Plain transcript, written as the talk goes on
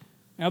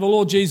Now, the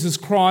Lord Jesus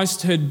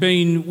Christ had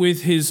been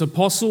with his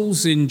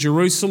apostles in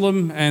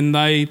Jerusalem, and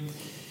they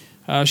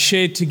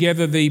shared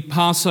together the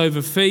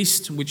Passover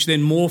feast, which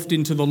then morphed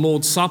into the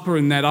Lord's Supper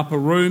in that upper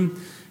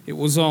room. It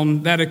was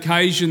on that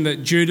occasion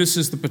that Judas,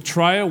 as the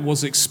betrayer,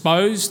 was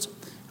exposed.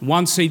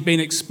 Once he'd been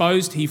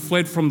exposed, he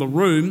fled from the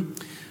room.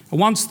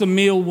 Once the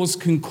meal was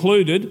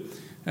concluded,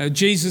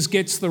 Jesus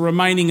gets the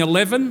remaining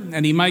 11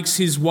 and he makes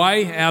his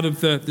way out of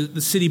the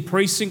city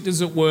precinct,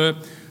 as it were,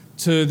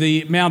 to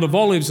the Mount of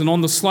Olives, and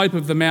on the slope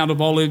of the Mount of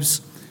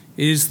Olives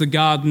is the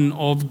Garden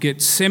of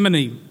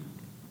Gethsemane.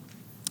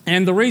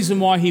 And the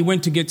reason why he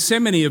went to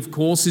Gethsemane, of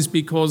course, is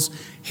because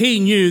he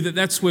knew that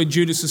that's where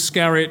Judas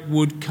Iscariot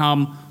would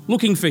come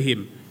looking for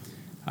him.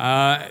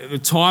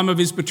 The time of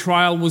his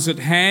betrayal was at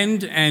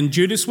hand, and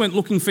Judas went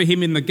looking for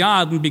him in the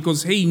garden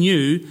because he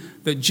knew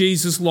that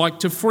Jesus liked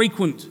to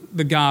frequent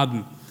the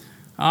garden.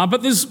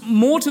 But there's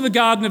more to the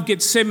Garden of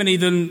Gethsemane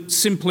than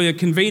simply a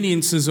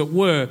convenience, as it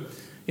were.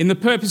 In the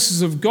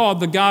purposes of God,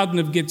 the Garden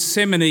of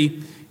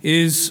Gethsemane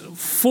is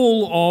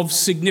full of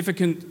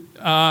significant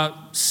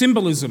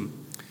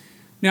symbolism.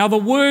 Now, the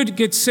word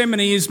Gethsemane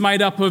is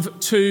made up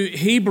of two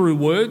Hebrew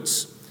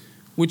words,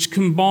 which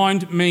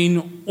combined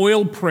mean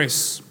oil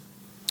press.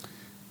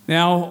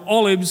 Now,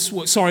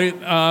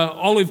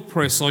 olive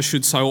press, I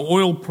should say, or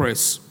oil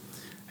press.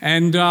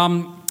 And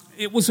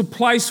it was a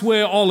place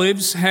where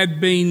olives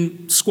had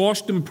been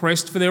squashed and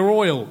pressed for their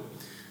oil.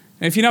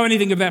 Now, if you know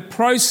anything of that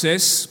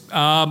process,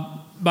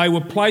 they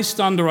were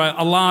placed under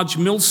a large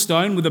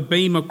millstone with a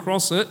beam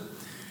across it,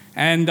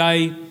 and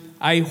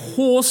a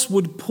horse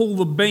would pull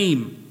the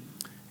beam,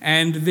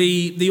 and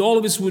the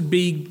olives would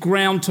be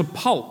ground to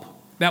pulp.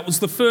 That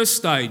was the first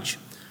stage.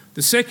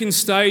 The second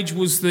stage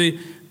was the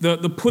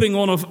putting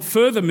on of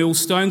further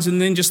millstones,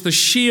 and then just the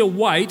sheer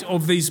weight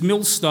of these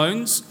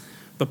millstones.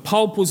 The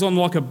pulp was on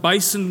like a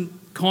basin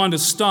kind of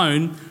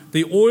stone.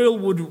 The oil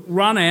would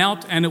run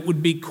out and it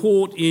would be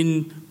caught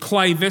in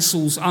clay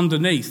vessels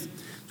underneath.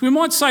 We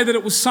might say that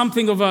it was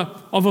something of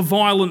a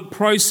violent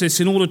process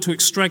in order to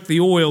extract the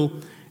oil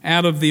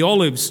out of the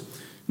olives.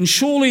 And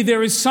surely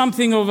there is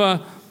something of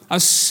a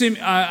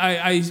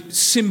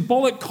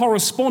symbolic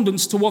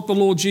correspondence to what the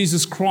Lord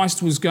Jesus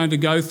Christ was going to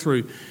go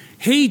through.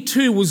 He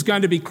too was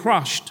going to be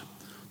crushed.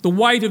 The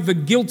weight of the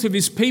guilt of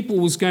his people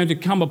was going to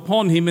come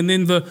upon him, and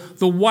then the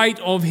weight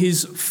of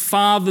his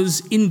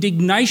Father's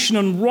indignation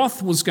and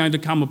wrath was going to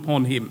come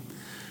upon him.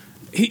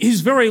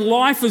 His very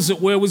life, as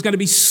it were, was going to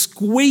be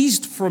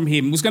squeezed from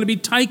him, was going to be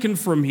taken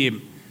from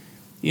him,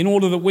 in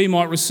order that we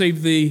might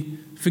receive the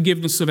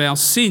forgiveness of our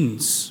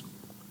sins.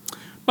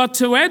 But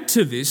to add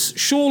to this,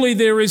 surely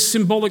there is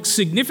symbolic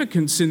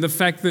significance in the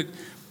fact that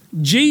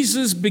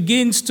Jesus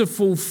begins to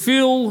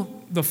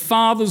fulfill the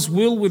Father's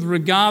will with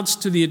regards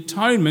to the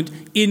atonement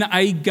in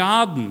a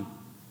garden.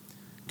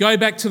 Go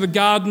back to the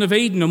Garden of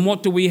Eden, and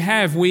what do we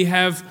have? We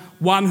have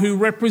one who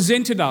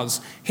represented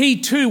us.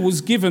 He too was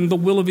given the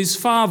will of his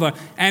Father,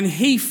 and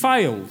he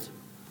failed.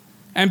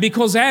 And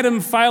because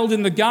Adam failed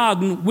in the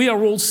garden, we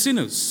are all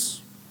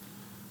sinners.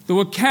 There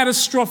were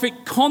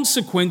catastrophic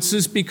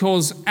consequences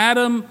because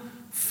Adam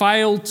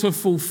failed to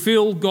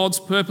fulfill God's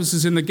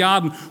purposes in the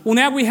garden. Well,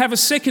 now we have a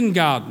second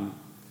garden.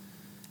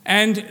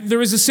 And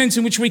there is a sense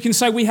in which we can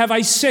say we have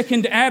a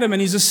second Adam,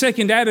 and he's a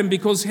second Adam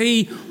because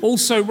he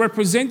also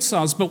represents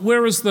us. But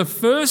whereas the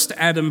first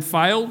Adam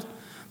failed,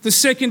 the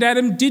second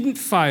Adam didn't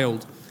fail.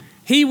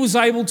 He was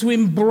able to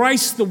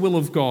embrace the will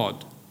of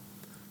God.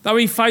 Though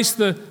he faced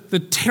the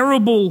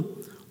terrible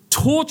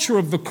torture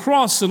of the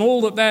cross and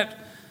all that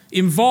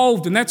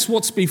involved, and that's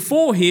what's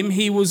before him,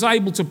 he was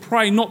able to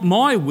pray, not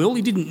my will.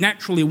 He didn't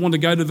naturally want to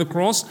go to the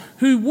cross.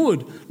 Who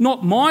would?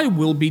 Not my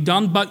will be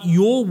done, but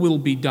your will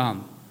be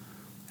done.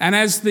 And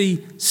as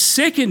the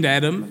second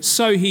Adam,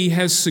 so he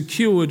has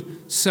secured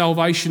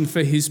salvation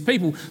for his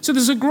people. So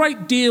there's a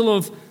great deal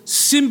of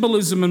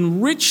symbolism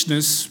and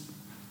richness,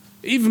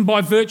 even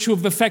by virtue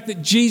of the fact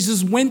that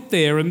Jesus went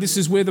there, and this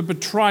is where the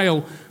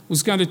betrayal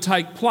was going to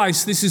take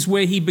place. This is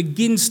where he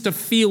begins to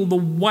feel the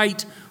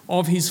weight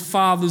of his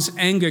Father's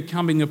anger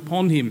coming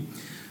upon him.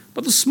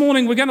 But this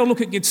morning we're going to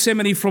look at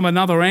Gethsemane from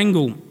another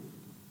angle.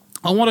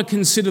 I want to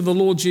consider the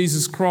Lord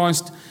Jesus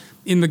Christ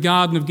in the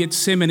Garden of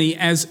Gethsemane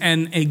as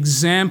an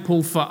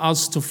example for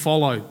us to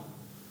follow.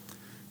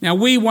 Now,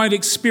 we won't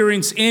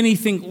experience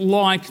anything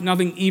like,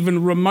 nothing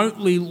even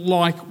remotely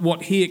like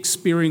what he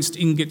experienced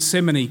in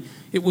Gethsemane.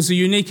 It was a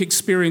unique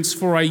experience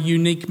for a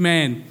unique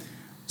man.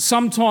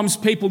 Sometimes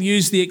people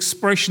use the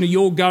expression,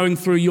 you're going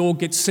through your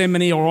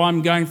Gethsemane, or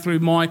I'm going through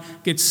my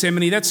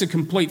Gethsemane. That's a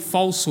complete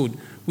falsehood.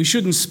 We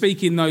shouldn't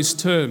speak in those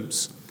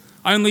terms.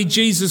 Only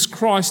Jesus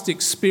Christ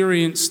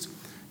experienced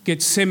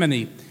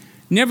Gethsemane.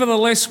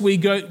 Nevertheless, we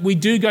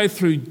do go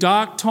through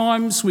dark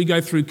times, we go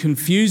through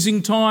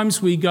confusing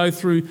times, we go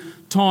through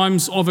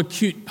times of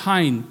acute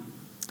pain.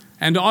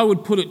 And I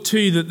would put it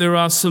too that there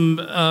are some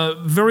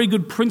very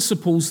good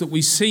principles that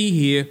we see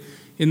here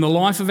in the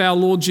life of our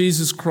Lord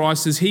Jesus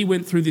Christ as he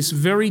went through this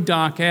very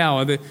dark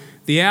hour,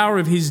 the hour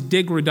of his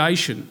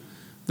degradation,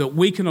 that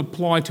we can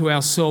apply to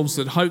ourselves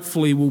that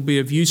hopefully will be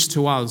of use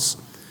to us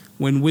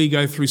when we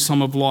go through some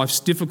of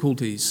life's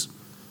difficulties.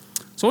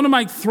 So I want to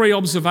make 3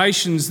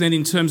 observations then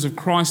in terms of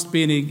Christ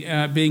being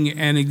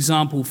an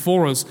example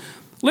for us.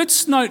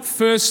 Let's note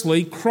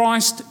firstly,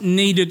 Christ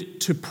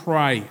needed to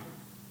pray.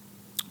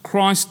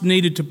 Christ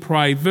needed to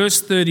pray. Verse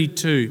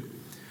 32,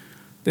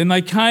 then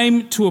they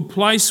came to a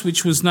place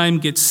which was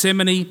named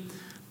Gethsemane,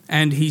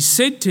 and he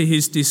said to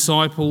his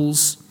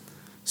disciples,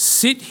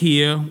 sit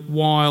here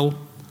while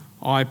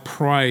I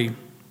pray.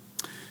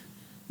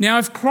 Now,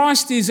 if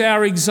Christ is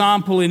our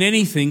example in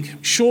anything,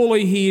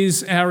 surely he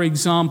is our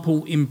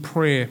example in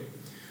prayer.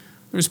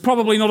 There's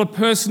probably not a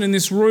person in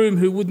this room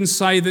who wouldn't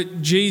say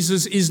that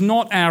Jesus is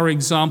not our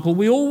example.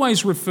 We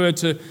always refer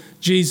to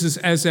Jesus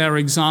as our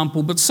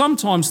example, but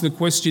sometimes the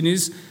question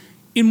is,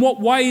 in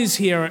what way is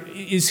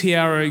he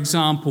our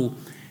example?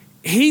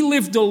 He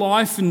lived a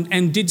life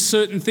and did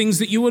certain things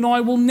that you and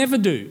I will never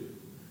do.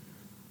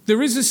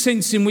 There is a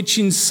sense in which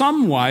in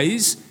some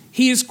ways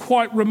he is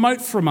quite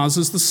remote from us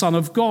as the Son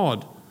of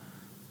God.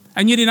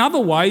 And yet in other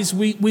ways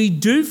we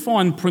do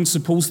find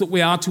principles that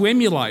we are to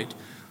emulate.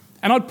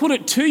 And I'd put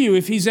it to you,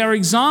 if he's our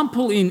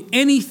example in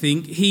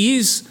anything, he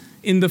is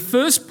in the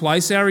first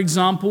place our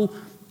example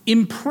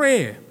in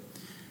prayer.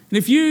 And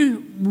if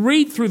you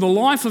read through the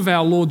life of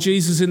our Lord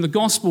Jesus in the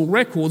gospel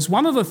records,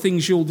 one of the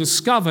things you'll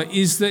discover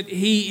is that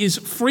he is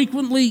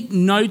frequently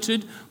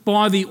noted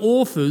by the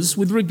authors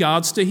with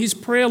regards to his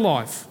prayer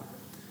life.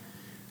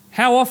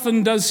 How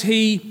often does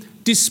he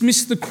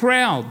dismiss the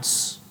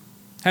crowds?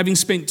 Having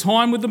spent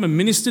time with them and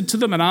ministered to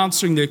them and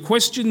answering their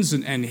questions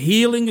and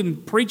healing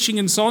and preaching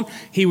and so on,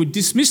 he would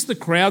dismiss the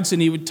crowds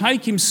and he would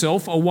take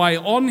himself away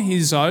on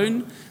his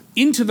own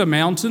into the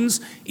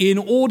mountains in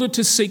order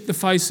to seek the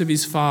face of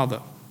his Father.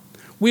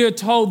 We are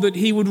told that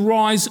he would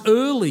rise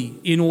early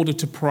in order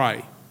to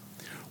pray.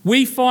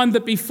 We find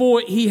that before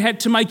he had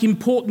to make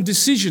important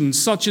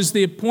decisions, such as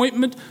the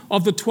appointment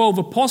of the 12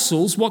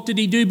 apostles, what did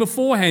he do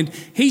beforehand?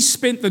 He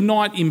spent the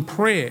night in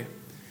prayer.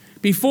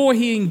 Before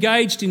he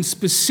engaged in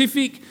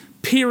specific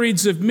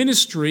periods of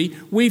ministry,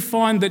 we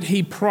find that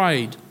he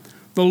prayed.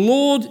 The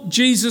Lord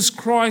Jesus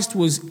Christ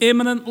was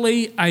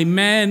eminently a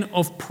man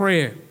of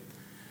prayer.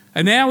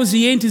 And now as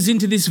he enters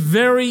into this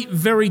very,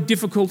 very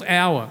difficult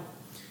hour,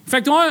 in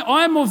fact,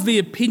 I am of the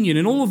opinion,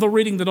 in all of the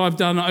reading that I've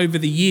done over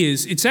the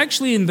years, it's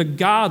actually in the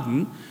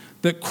garden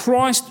that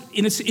Christ,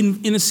 in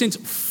a sense,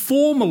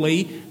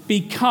 formally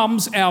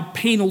becomes our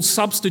penal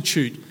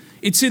substitute.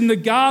 It's in the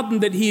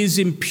garden that he is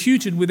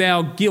imputed with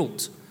our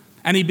guilt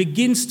and he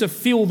begins to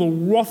feel the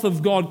wrath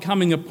of God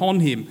coming upon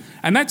him.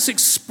 And that's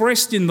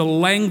expressed in the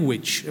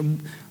language.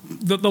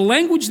 The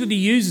language that he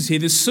uses here,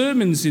 there's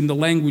sermons in the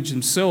language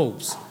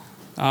themselves.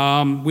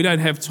 We don't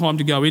have time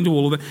to go into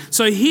all of that.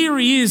 So here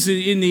he is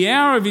in the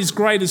hour of his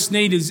greatest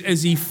need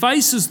as he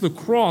faces the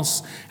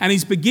cross and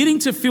he's beginning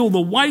to feel the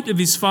weight of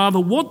his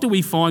Father. What do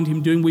we find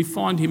him doing? We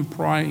find him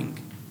praying.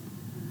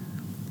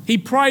 He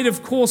prayed,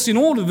 of course, in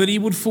order that he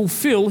would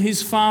fulfill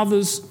his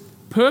Father's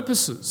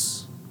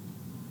purposes.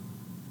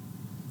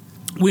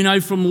 We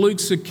know from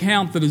Luke's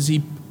account that as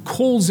he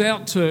calls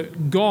out to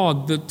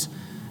God that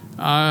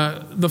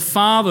the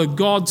Father,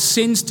 God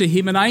sends to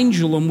him an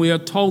angel, and we are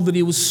told that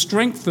he was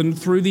strengthened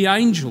through the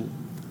angel.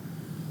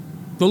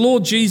 The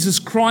Lord Jesus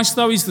Christ,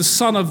 though he's the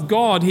Son of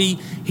God,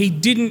 he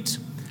didn't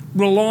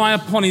rely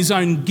upon his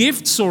own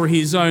gifts or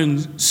his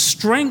own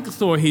strength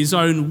or his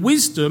own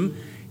wisdom.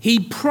 He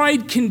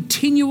prayed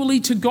continually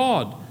to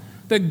God,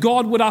 that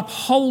God would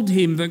uphold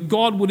him, that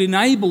God would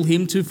enable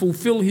him to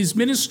fulfill his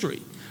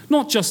ministry.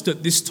 Not just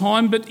at this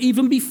time, but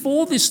even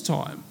before this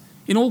time.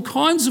 In all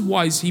kinds of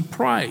ways he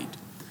prayed.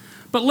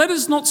 But let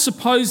us not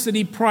suppose that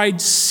he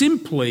prayed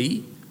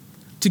simply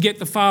to get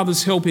the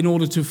Father's help in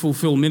order to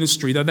fulfill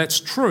ministry, though that's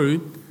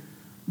true.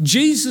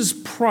 Jesus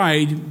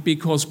prayed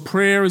because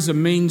prayer is a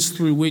means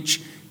through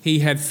which he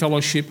had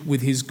fellowship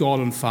with his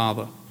God and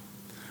Father.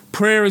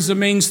 Prayer is a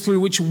means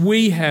through which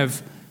we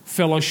have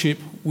fellowship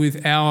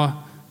with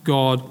our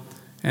God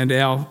and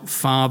our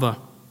Father.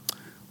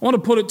 I want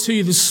to put it to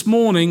you this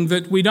morning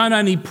that we don't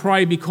only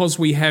pray because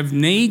we have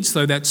needs,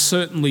 though that's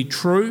certainly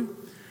true.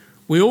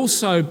 We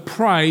also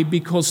pray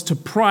because to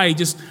pray,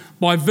 just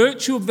by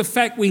virtue of the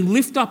fact we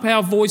lift up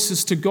our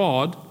voices to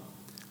God,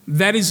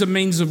 that is a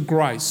means of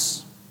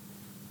grace.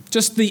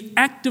 Just the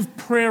act of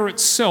prayer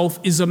itself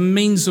is a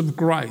means of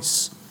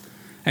grace.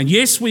 And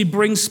yes, we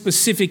bring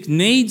specific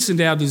needs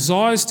and our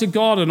desires to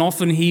God, and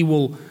often he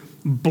will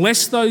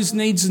bless those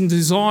needs and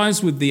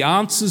desires with the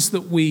answers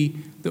that we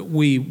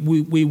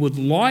would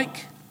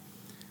like.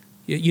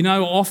 Yet, you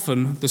know,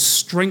 often the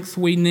strength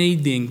we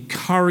need, the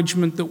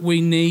encouragement that we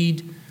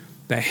need,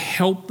 the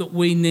help that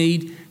we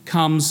need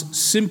comes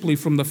simply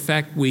from the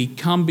fact we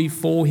come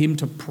before him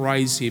to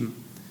praise him.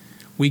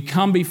 We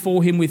come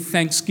before him with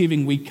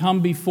thanksgiving. We come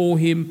before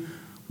him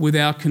with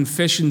our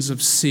confessions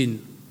of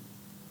sin.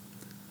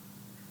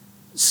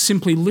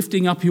 Simply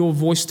lifting up your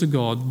voice to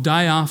God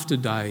day after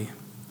day,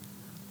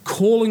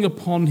 calling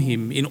upon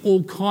him in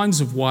all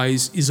kinds of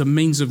ways is a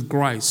means of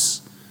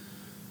grace.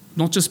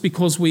 not just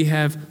because we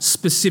have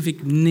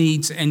specific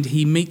needs and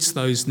he meets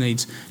those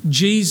needs.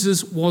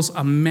 Jesus was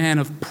a man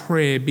of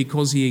prayer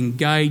because he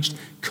engaged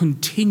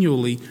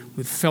continually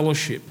with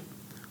fellowship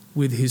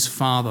with his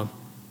Father.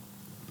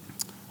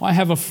 I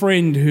have a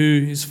friend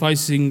who is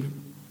facing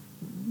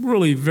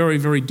really very,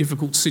 very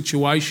difficult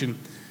situation.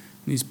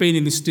 And he's been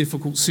in this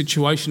difficult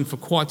situation for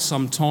quite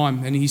some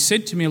time. And he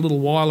said to me a little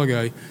while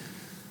ago,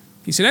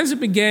 he said, as it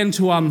began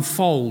to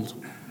unfold,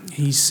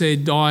 he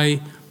said,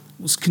 I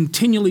was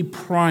continually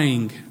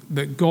praying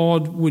that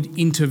God would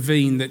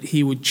intervene, that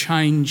he would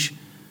change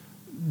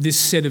this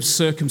set of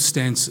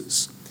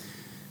circumstances.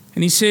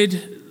 And he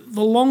said,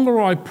 the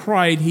longer I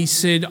prayed, he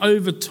said,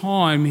 over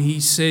time, he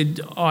said,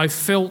 I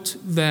felt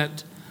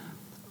that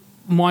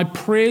my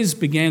prayers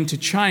began to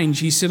change.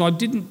 He said,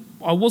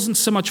 I wasn't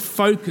so much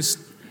focused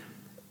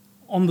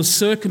on the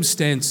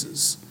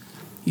circumstances.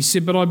 He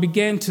said, but I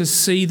began to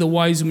see the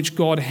ways in which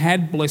God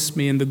had blessed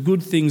me and the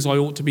good things I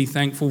ought to be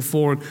thankful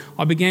for. And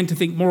I began to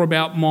think more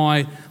about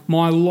my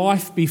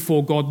life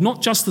before God,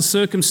 not just the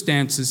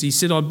circumstances. He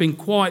said, I've been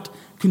quite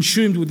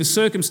consumed with the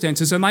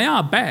circumstances, and they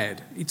are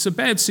bad. It's a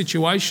bad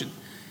situation.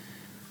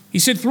 He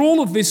said, through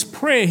all of this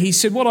prayer, he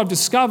said, what I've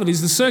discovered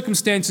is the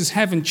circumstances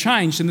haven't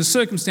changed and the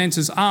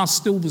circumstances are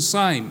still the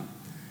same.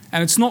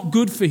 And it's not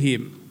good for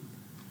him.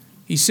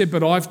 He said,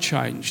 but I've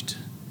changed.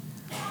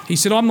 He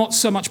said, I'm not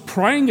so much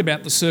praying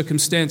about the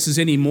circumstances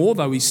anymore,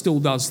 though he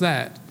still does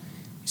that.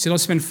 He said, I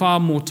spend far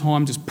more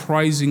time just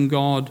praising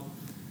God,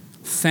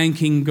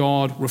 thanking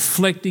God,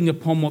 reflecting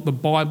upon what the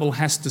Bible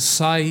has to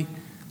say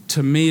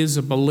to me as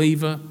a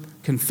believer,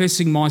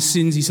 confessing my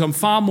sins. He said, I'm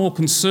far more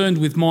concerned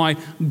with my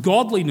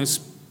godliness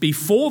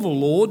before the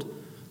Lord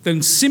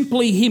than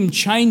simply him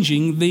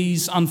changing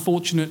these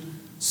unfortunate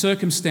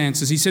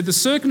circumstances. He said, the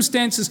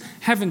circumstances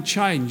haven't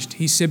changed.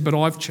 He said, but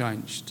I've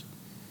changed.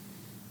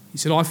 He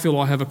said, I feel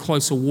I have a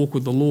closer walk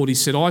with the Lord. He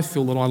said, I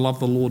feel that I love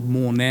the Lord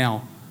more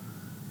now.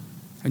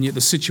 And yet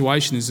the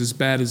situation is as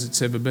bad as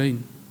it's ever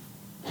been.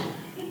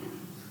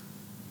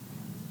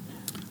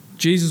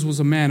 Jesus was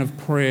a man of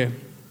prayer,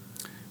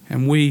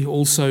 and we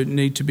also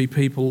need to be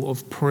people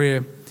of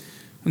prayer.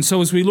 And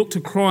so as we look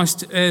to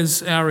Christ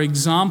as our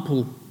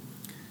example,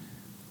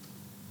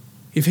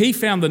 if he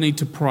found the need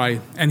to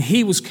pray and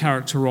he was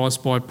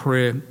characterised by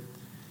prayer,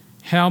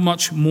 how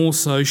much more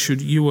so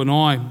should you and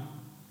I?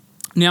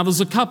 Now,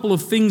 there's a couple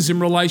of things in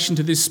relation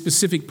to this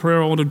specific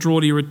prayer I want to draw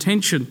to your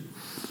attention.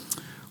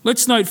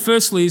 Let's note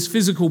firstly his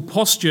physical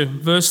posture,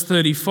 verse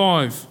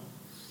 35.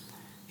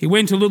 He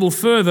went a little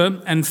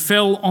further and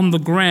fell on the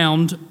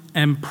ground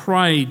and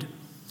prayed.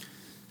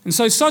 And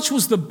so such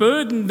was the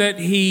burden that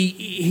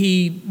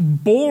he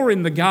bore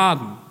in the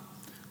garden.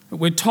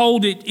 We're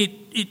told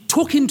it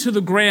took him to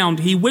the ground.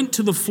 He went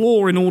to the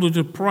floor in order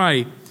to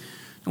pray.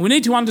 And we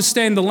need to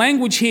understand the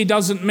language here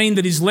doesn't mean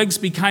that his legs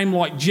became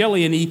like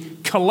jelly and he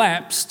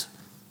collapsed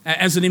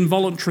as an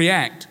involuntary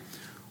act.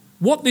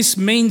 What this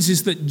means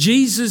is that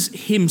Jesus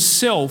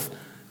himself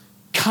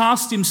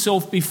cast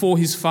himself before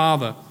his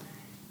Father.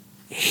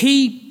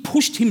 He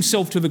pushed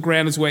himself to the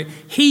ground as well.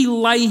 He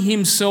lay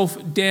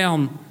himself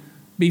down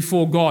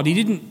before God. He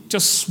didn't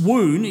just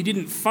swoon, he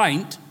didn't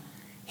faint.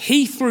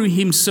 He threw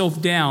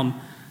himself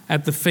down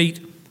at the feet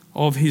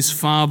of his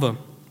Father.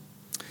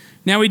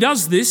 Now he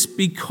does this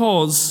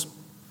because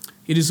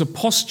it is a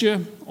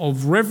posture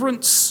of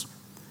reverence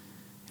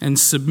and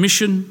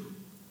submission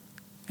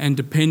and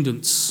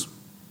dependence.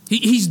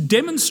 He's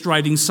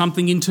demonstrating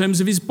something in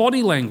terms of his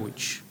body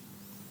language.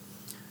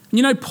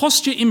 You know,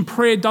 posture in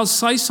prayer does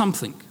say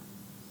something.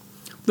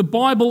 The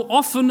Bible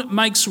often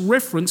makes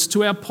reference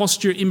to our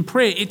posture in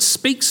prayer. It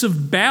speaks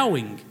of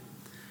bowing.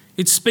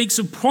 It speaks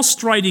of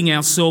prostrating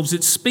ourselves.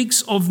 It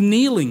speaks of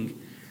kneeling,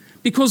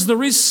 because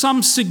there is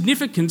some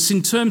significance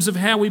in terms of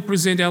how we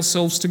present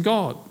ourselves to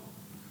God.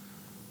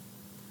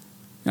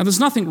 Now, there's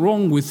nothing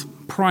wrong with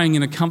praying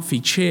in a comfy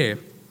chair.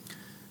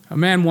 A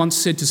man once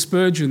said to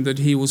Spurgeon that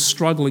he was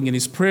struggling in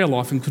his prayer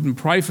life and couldn't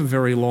pray for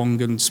very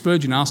long, and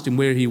Spurgeon asked him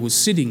where he was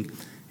sitting,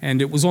 and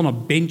it was on a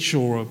bench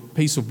or a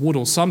piece of wood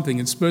or something,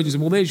 and Spurgeon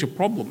said, well, there's your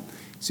problem.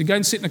 He said, go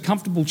and sit in a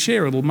comfortable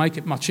chair, it'll make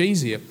it much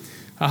easier.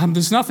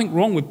 There's nothing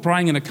wrong with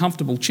praying in a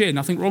comfortable chair,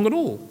 nothing wrong at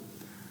all.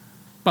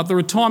 But there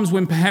are times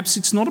when perhaps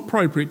it's not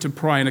appropriate to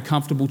pray in a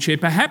comfortable chair.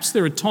 Perhaps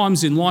there are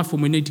times in life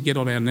when we need to get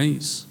on our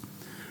knees.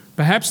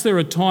 Perhaps there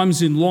are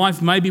times in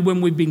life, maybe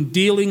when we've been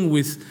dealing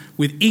with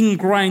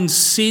ingrained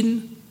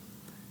sin,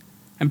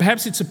 and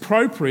perhaps it's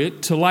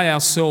appropriate to lay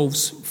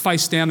ourselves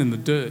face down in the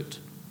dirt.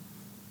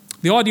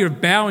 The idea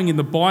of bowing in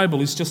the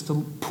Bible is just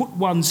to put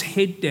one's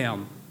head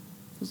down.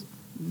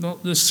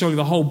 Not necessarily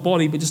the whole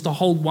body, but just to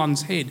hold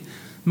one's head.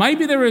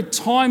 Maybe there are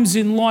times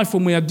in life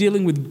when we are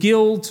dealing with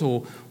guilt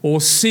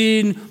or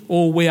sin,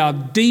 or we are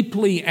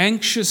deeply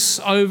anxious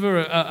over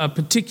a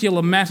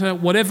particular matter,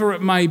 whatever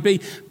it may be.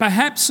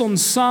 Perhaps on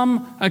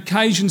some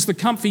occasions the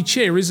comfy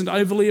chair isn't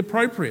overly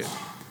appropriate.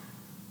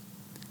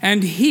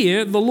 And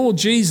here the Lord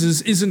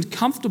Jesus isn't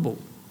comfortable.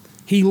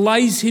 He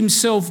lays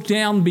himself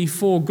down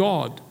before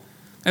God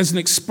as an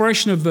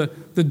expression of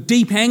the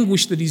deep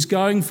anguish that he's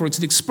going for. It's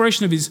an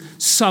expression of his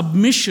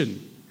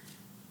submission.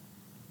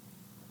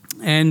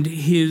 and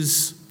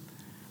his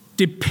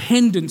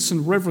dependence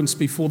and reverence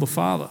before the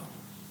Father.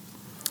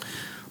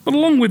 But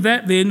along with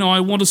that then, I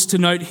want us to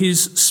note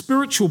his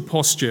spiritual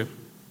posture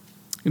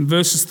in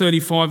verses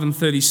 35 and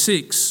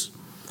 36.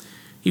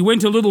 He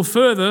went a little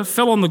further,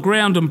 fell on the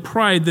ground and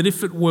prayed that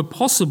if it were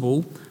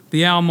possible,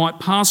 the hour might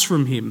pass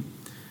from him.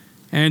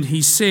 And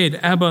he said,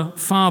 Abba,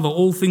 Father,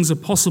 all things are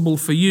possible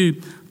for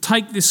you.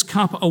 Take this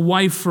cup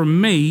away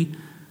from me.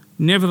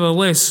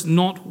 Nevertheless,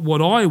 not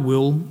what I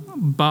will,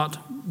 but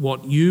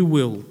what you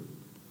will.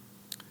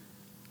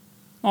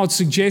 I would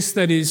suggest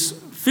that his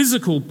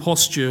physical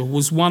posture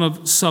was one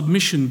of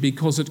submission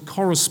because it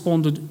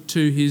corresponded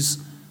to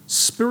his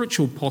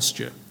spiritual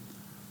posture.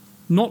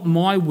 Not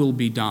my will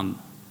be done,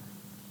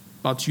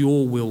 but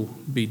your will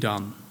be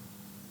done.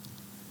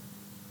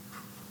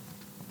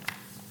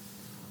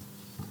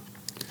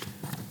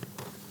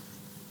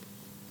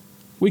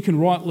 We can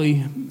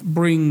rightly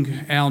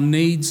bring our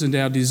needs and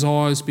our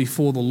desires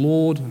before the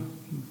Lord.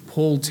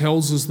 Paul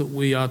tells us that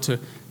we are to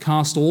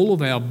cast all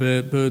of our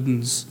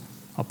burdens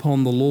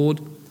upon the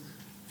Lord.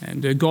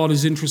 And God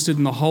is interested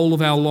in the whole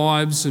of our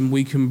lives, and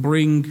we can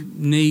bring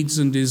needs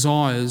and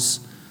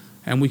desires,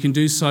 and we can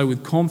do so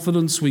with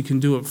confidence, we can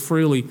do it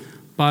freely,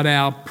 but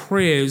our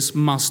prayers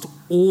must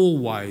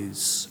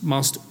always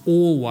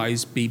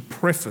be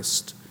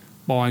prefaced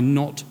by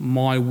not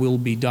my will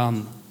be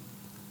done,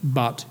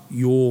 but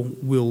your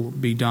will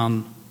be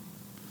done.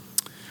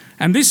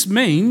 And this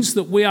means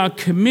that we are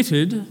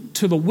committed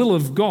to the will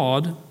of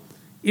God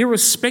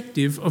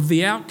irrespective of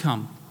the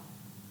outcome.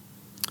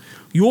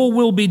 Your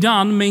will be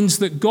done means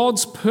that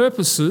God's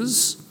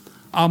purposes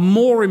are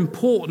more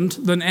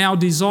important than our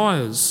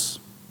desires.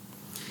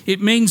 It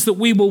means that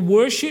we will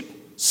worship,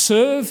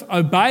 serve,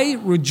 obey,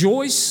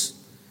 rejoice,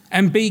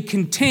 and be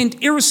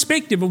content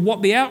irrespective of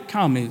what the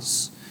outcome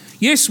is.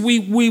 Yes,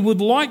 we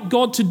would like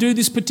God to do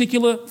this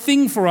particular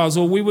thing for us,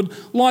 or we would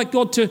like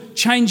God to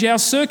change our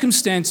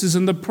circumstances,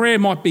 and the prayer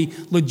might be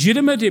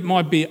legitimate, it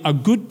might be a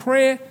good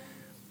prayer,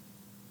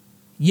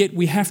 yet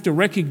we have to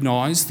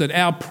recognise that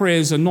our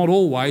prayers are not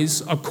always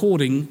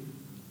according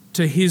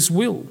to his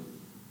will.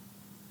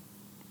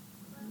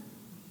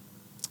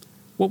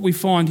 What we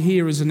find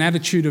here is an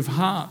attitude of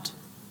heart.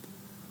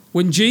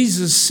 When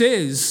Jesus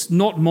says,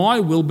 not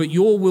my will, but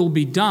your will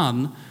be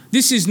done,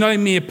 this is no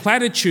mere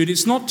platitude.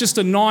 It's not just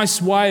a nice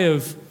way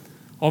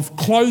of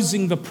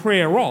closing the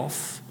prayer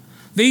off.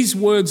 These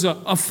words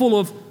are full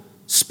of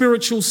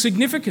spiritual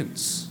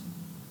significance.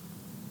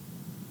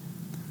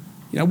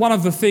 You know, one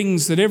of the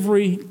things that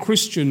every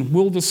Christian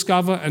will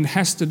discover and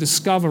has to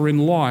discover in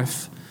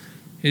life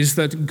is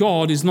that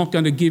God is not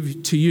going to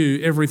give to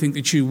you everything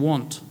that you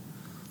want.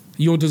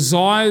 Your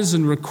desires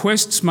and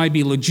requests may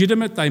be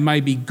legitimate, they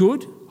may be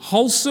good,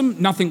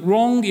 wholesome, nothing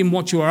wrong in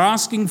what you are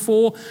asking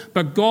for,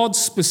 but God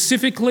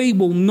specifically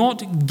will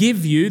not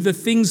give you the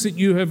things that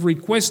you have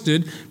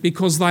requested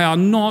because they are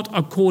not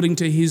according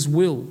to his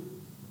will.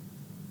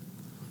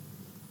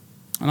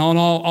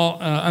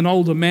 An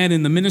older man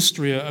in the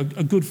ministry, a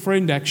good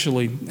friend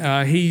actually,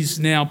 he's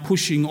now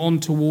pushing on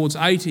towards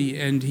 80,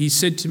 and he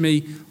said to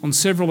me on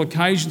several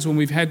occasions when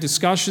we've had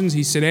discussions,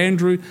 he said,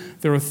 Andrew,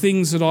 there are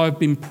things that I've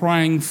been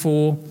praying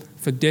for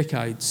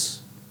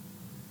decades.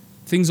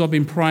 Things I've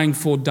been praying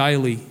for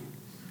daily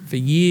for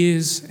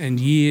years and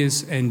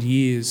years and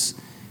years.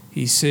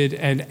 He said,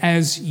 and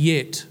as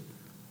yet,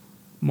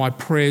 my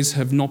prayers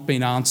have not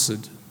been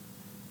answered.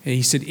 And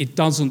he said, it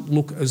doesn't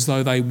look as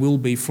though they will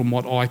be from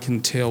what I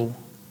can tell.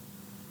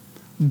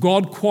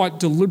 God quite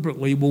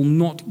deliberately will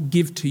not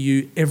give to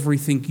you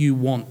everything you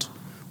want,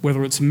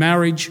 whether it's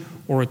marriage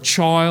or a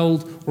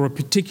child or a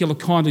particular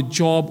kind of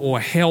job or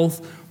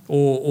health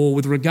or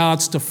with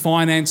regards to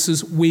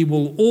finances. We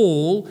will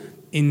all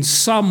in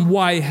some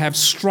way have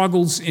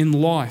struggles in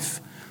life,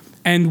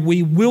 and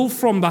we will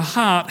from the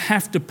heart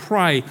have to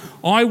pray,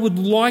 I would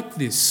like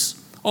this.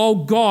 Oh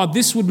God,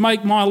 this would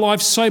make my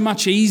life so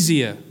much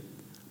easier.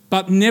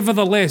 But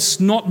nevertheless,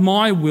 not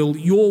my will,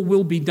 your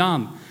will be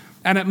done.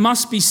 And it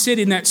must be said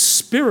in that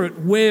spirit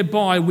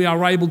whereby we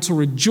are able to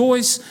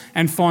rejoice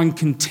and find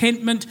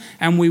contentment,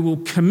 and we will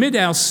commit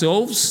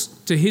ourselves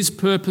to his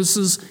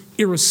purposes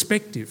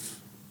irrespective.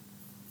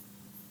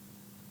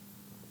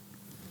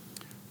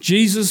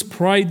 Jesus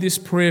prayed this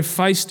prayer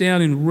face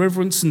down in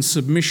reverence and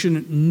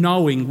submission,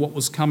 knowing what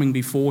was coming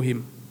before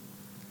him.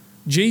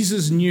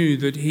 Jesus knew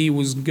that he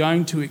was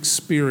going to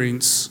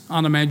experience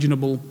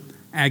unimaginable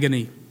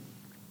agony.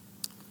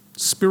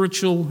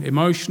 Spiritual,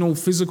 emotional,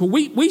 physical.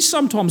 We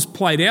sometimes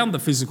play down the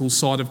physical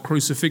side of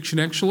crucifixion,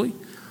 actually.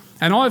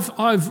 And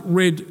I've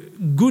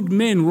read good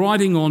men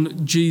writing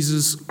on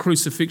Jesus'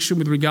 crucifixion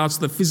with regards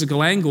to the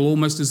physical angle,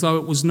 almost as though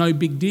it was no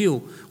big deal.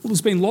 Well,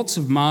 there's been lots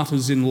of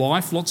martyrs in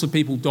life. Lots of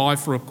people die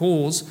for a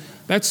cause.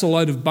 That's a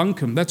load of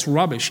bunkum. That's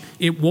rubbish.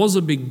 It was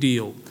a big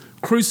deal.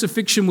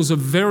 Crucifixion was a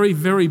very,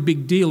 very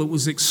big deal. It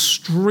was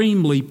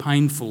extremely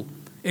painful.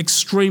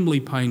 Extremely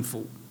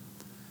painful.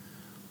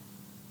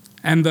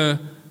 And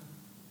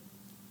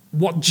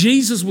what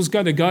Jesus was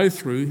going to go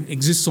through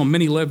exists on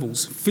many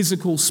levels: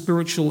 physical,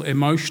 spiritual,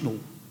 emotional.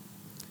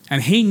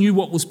 and he knew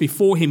what was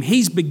before him.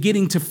 He's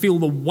beginning to feel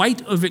the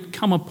weight of it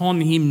come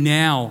upon him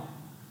now.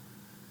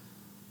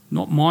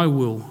 Not my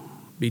will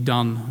be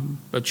done,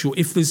 but your.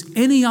 If there's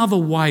any other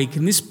way,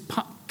 can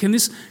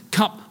this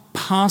cup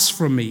pass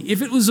from me?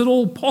 If it was at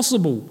all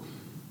possible,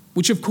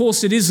 which of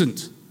course it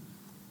isn't,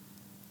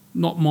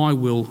 not my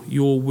will,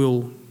 your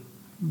will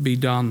be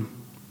done.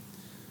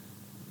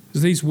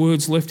 As these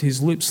words left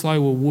his lips, they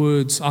were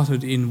words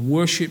uttered in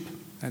worship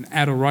and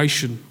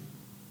adoration.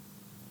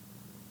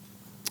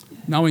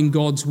 Knowing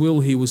God's will,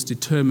 he was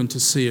determined to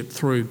see it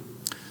through.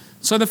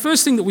 So the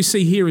first thing that we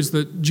see here is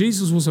that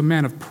Jesus was a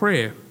man of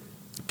prayer,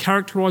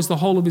 characterised the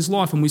whole of his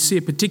life, and we see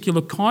a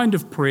particular kind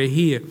of prayer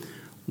here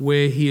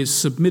where he is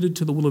submitted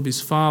to the will of his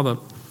Father.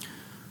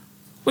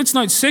 Let's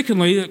note,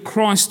 secondly, that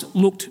Christ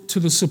looked to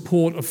the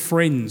support of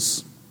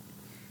friends.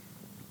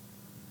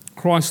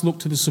 Christ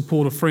looked to the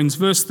support of friends.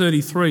 Verse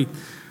 33,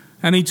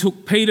 and he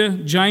took Peter,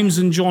 James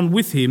and John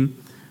with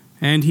him,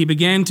 and he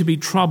began to be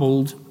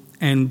troubled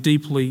and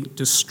deeply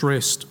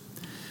distressed.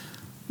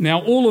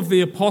 Now, all of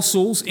the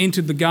apostles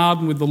entered the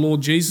garden with the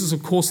Lord Jesus.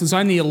 Of course, there's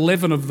only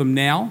 11 of them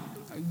now.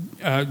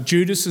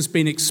 Judas has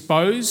been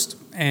exposed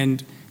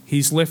and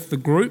he's left the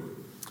group.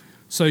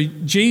 So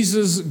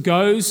Jesus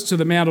goes to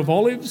the Mount of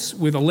Olives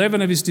with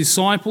 11 of his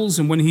disciples,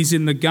 and when he's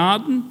in the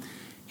garden,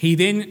 he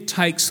then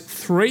takes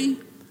 3,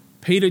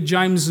 Peter,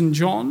 James and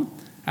John,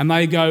 and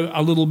they go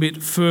a little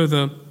bit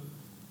further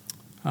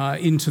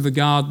into the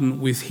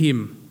garden with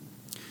him.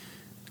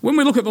 When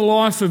we look at the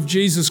life of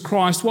Jesus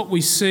Christ, what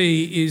we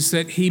see is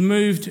that he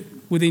moved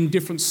within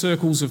different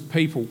circles of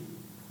people.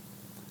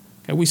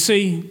 Okay, we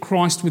see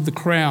Christ with the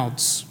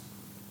crowds.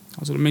 I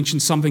was going to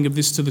mention something of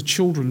this to the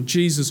children.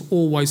 Jesus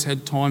always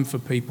had time for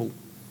people.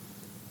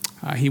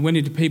 He went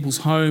into people's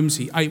homes,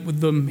 he ate with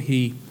them,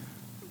 he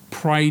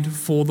prayed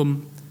for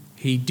them,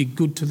 he did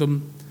good to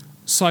them,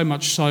 so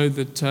much so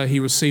that he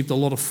received a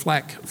lot of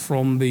flack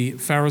from the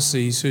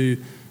Pharisees who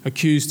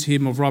accused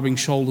him of rubbing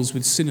shoulders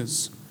with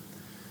sinners.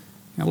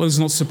 Now, let us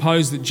not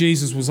suppose that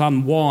Jesus was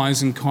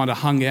unwise and kind of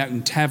hung out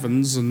in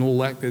taverns and all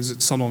that, as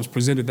it's sometimes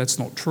presented. That's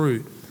not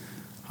true.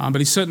 But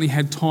he certainly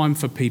had time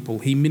for people.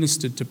 He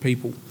ministered to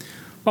people.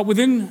 But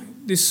within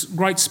this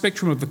great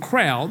spectrum of the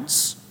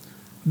crowds,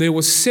 there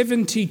were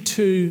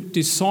 72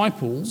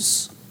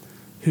 disciples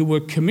who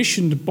were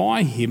commissioned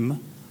by him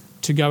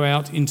to go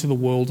out into the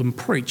world and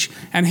preach.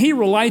 And he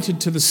related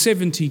to the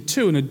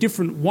 72 in a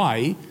different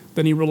way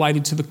than he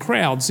related to the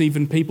crowds,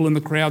 even people in the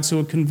crowds who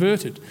were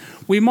converted.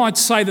 We might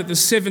say that the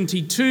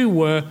 72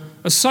 were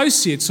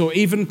associates or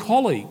even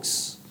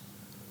colleagues.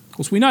 Of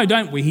course, we know,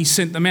 don't we, he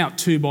sent them out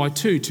 2 by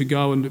 2 to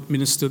go and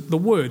minister the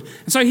word.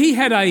 And so he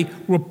had a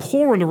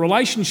rapport and a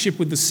relationship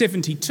with the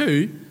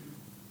 72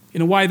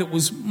 in a way that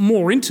was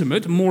more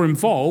intimate, more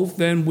involved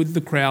than with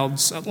the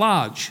crowds at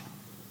large.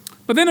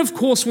 But then, of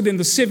course, within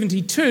the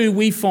 72,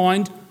 we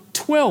find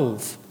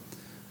 12,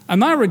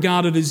 and they're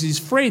regarded as his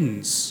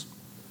friends.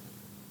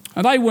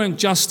 And they weren't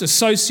just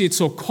associates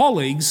or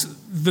colleagues.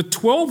 The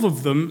 12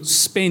 of them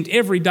spent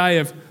every day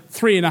of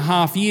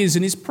 3.5 years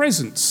in his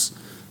presence.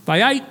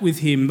 They ate with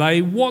him,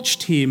 they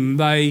watched him,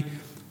 they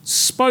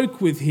spoke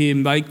with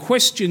him, they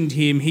questioned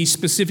him. He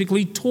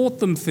specifically taught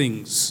them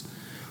things.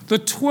 The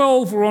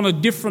 12 were on a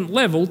different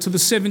level to the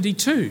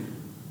 72.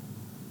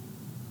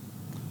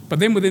 But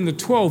then within the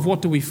 12,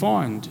 what do we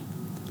find?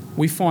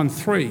 We find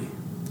 3.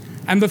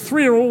 And the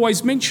 3 are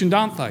always mentioned,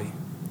 aren't they?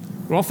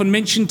 They're often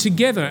mentioned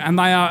together, and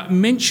they are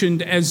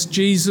mentioned as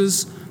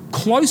Jesus'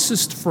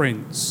 closest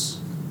friends.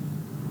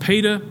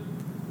 Peter,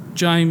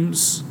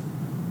 James,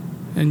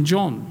 and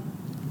John.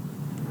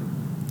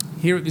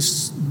 Here at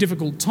this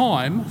difficult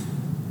time,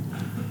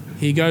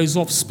 he goes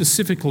off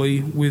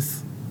specifically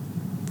with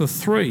the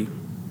 3.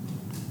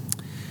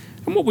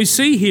 And what we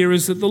see here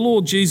is that the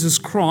Lord Jesus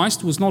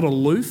Christ was not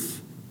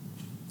aloof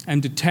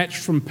and detached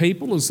from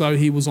people as though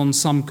he was on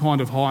some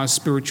kind of higher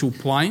spiritual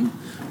plane,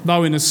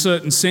 though in a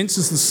certain sense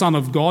as the Son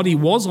of God he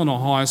was on a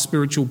higher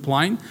spiritual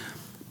plane.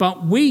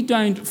 But we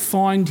don't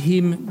find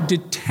him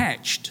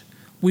detached.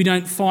 We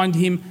don't find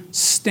him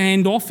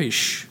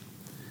standoffish.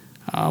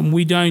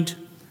 We don't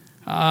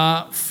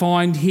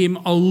find him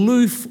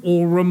aloof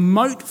or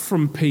remote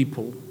from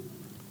people.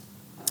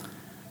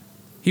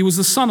 He was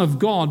the Son of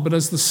God, but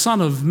as the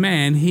Son of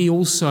Man, he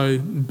also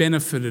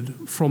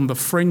benefited from the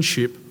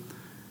friendship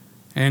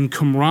and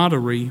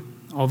camaraderie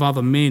of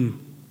other men.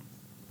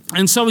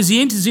 And so as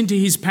he enters into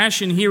his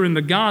passion here in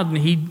the garden,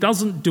 he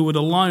doesn't do it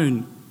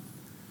alone.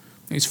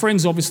 His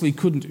friends obviously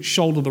couldn't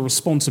shoulder the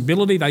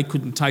responsibility. They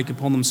couldn't take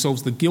upon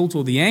themselves the guilt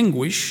or the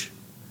anguish.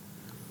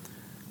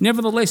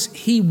 Nevertheless,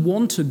 he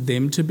wanted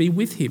them to be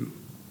with him.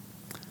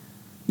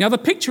 Now, the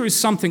picture is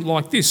something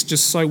like this,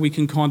 just so we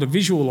can kind of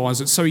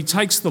visualise it. So he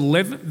takes the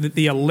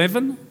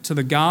 11 to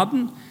the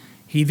garden.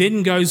 He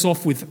then goes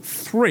off with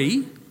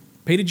 3,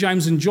 Peter,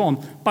 James and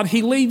John, but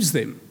he leaves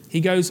them. He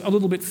goes a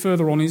little bit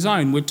further on his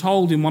own. We're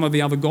told in one of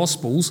the other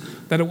Gospels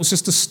that it was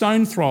just a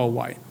stone throw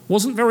away. It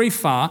wasn't very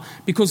far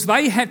because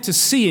they had to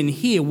see and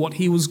hear what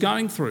he was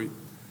going through.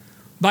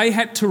 They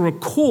had to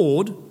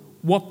record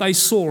what they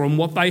saw and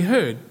what they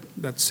heard.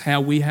 That's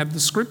how we have the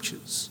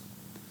Scriptures.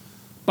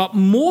 But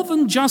more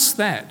than just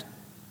that,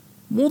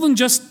 more than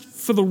just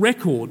for the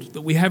record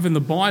that we have in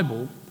the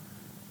Bible,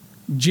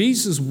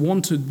 Jesus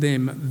wanted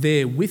them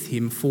there with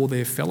him for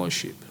their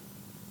fellowship.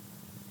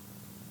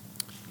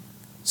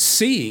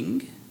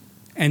 Seeing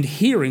and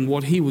hearing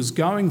what he was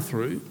going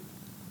through,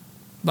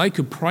 they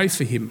could pray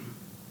for him.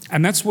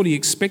 And that's what he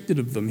expected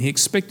of them. He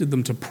expected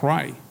them to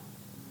pray.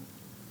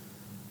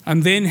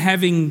 And then,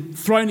 having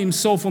thrown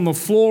himself on the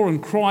floor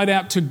and cried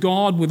out to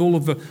God with all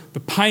of the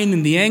pain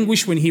and the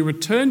anguish when he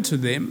returned to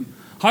them,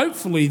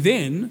 hopefully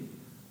then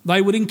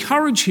they would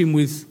encourage him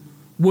with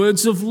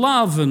words of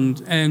love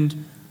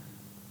and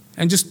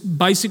just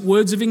basic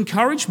words of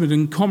encouragement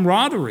and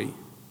camaraderie.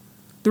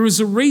 There is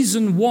a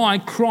reason why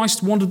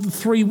Christ wanted the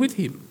three with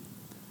him.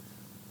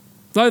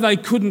 Though they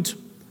couldn't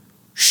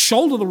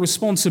shoulder the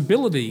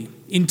responsibility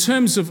in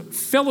terms of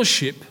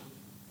fellowship,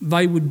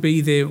 they would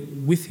be there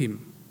with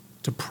him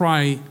to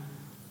pray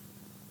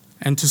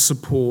and to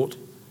support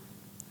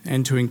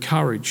and to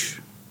encourage.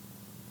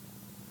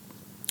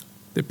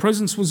 Their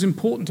presence was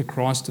important to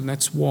Christ, and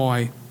that's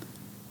why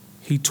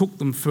he took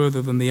them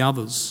further than the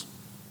others.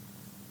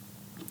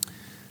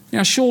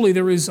 Now, surely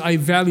there is a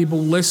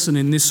valuable lesson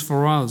in this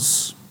for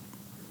us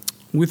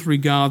with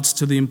regards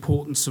to the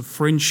importance of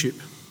friendship.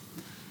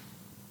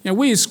 Now,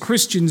 we as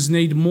Christians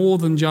need more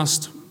than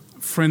just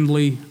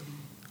friendly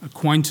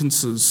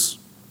acquaintances.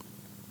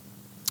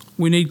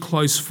 We need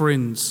close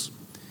friends.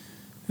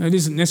 Now, it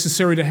isn't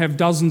necessary to have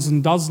dozens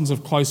and dozens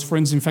of close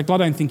friends. In fact, I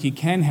don't think you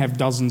can have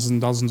dozens and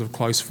dozens of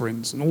close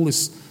friends. And all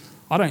this,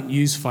 I don't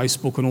use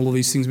Facebook and all of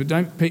these things,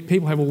 but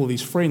people have all of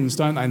these friends,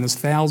 don't they? And there's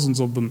thousands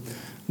of them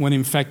when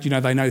in fact,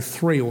 they know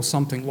three or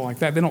something like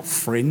that. They're not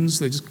friends.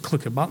 They just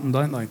click a button,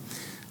 don't they?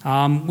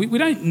 We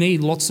don't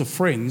need lots of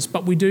friends,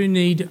 but we do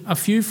need a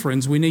few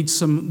friends. We need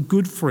some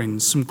good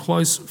friends, some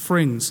close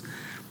friends.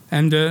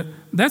 And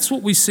that's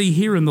what we see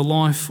here in the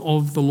life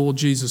of the Lord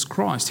Jesus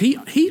Christ.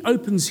 He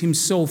opens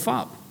himself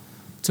up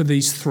to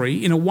these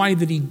three in a way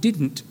that he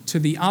didn't to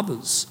the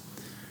others.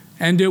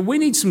 And we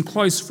need some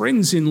close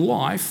friends in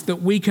life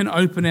that we can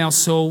open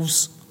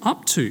ourselves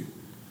up to.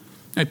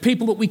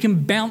 People that we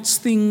can bounce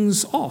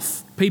things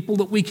off, people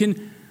that we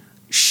can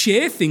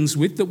share things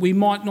with that we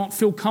might not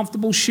feel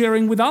comfortable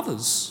sharing with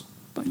others.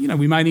 But,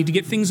 we may need to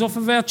get things off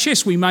of our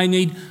chest. We may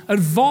need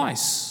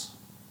advice.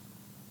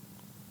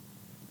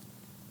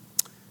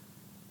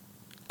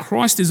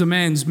 Christ is a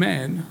man's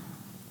man,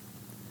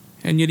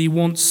 and yet he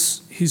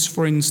wants his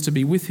friends to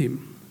be with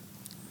him,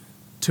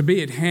 to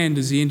be at hand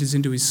as he enters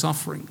into his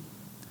suffering.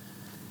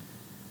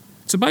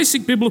 It's a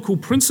basic biblical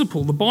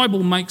principle. The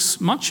Bible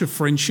makes much of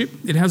friendship.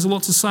 It has a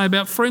lot to say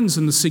about friends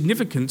and the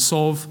significance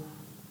of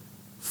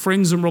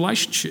friends and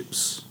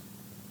relationships.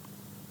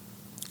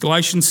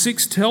 Galatians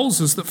 6 tells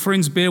us that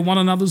friends bear one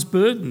another's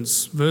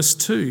burdens. Verse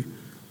 2,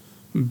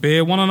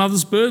 bear one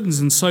another's burdens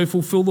and so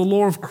fulfill the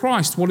law of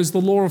Christ. What is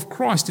the law of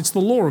Christ? It's the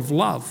law of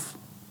love.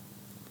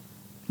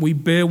 We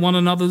bear one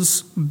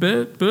another's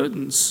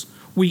burdens.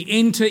 We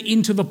enter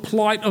into the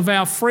plight of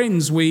our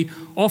friends. We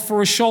offer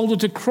a shoulder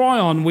to cry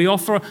on. We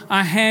offer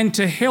a hand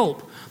to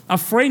help. A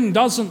friend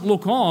doesn't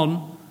look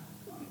on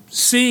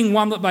seeing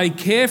one that they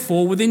care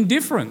for with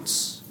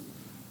indifference.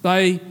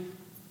 They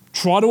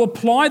try to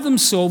apply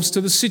themselves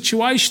to the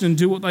situation and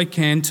do what they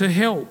can to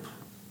help.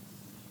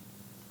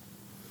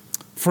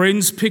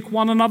 Friends pick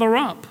one another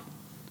up.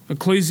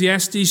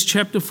 Ecclesiastes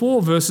chapter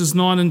 4, verses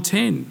 9 and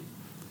 10.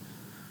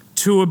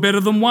 Two are better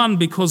than one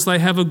because they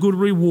have a good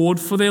reward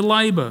for their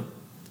labour.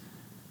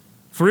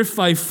 For if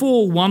they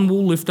fall, one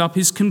will lift up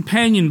his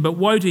companion, but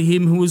woe to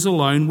him who is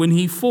alone when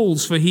he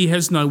falls, for he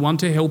has no one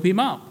to help him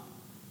up.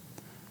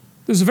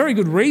 There's a very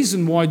good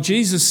reason why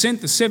Jesus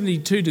sent the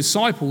 72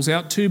 disciples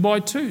out 2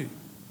 by 2,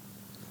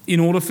 in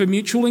order for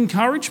mutual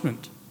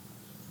encouragement,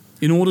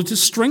 in order to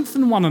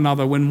strengthen one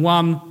another. When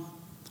one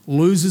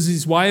loses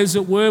his way, as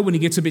it were, when he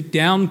gets a bit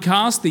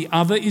downcast, the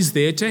other is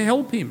there to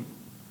help him.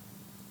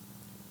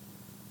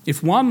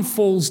 If one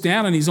falls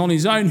down and he's on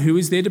his own, who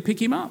is there to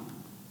pick him up?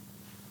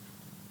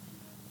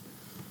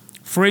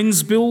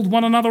 Friends build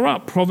one another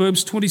up.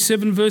 Proverbs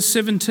 27 verse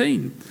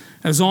 17.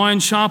 As iron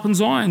sharpens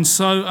iron,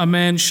 so a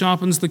man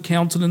sharpens the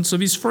countenance of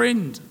his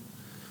friend.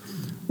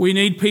 We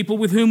need people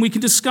with whom we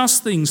can discuss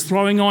things,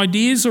 throwing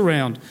ideas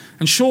around.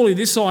 And surely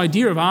this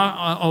idea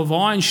of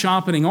iron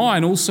sharpening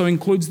iron also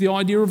includes the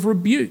idea of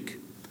rebuke.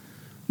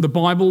 The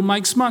Bible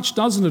makes much,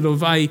 doesn't it,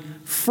 of a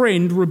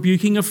friend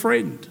rebuking a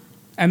friend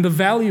and the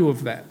value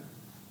of that.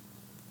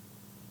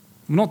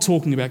 I'm not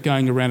talking about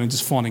going around and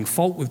just finding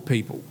fault with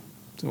people.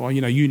 So,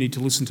 you need to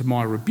listen to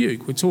my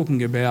rebuke. We're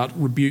talking about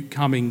rebuke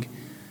coming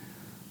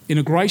in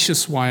a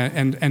gracious way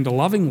and a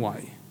loving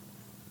way.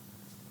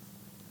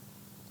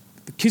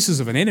 The kisses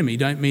of an enemy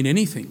don't mean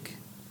anything.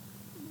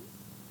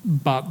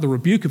 But the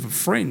rebuke of a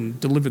friend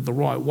delivered the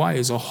right way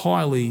is a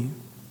highly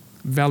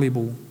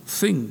valuable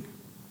thing.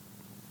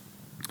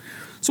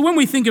 So when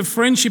we think of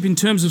friendship in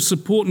terms of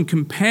support and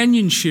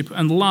companionship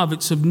and love,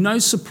 it's of no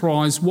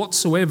surprise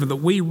whatsoever that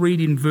we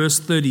read in verse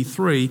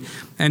 33,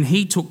 and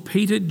he took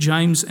Peter,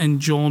 James and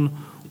John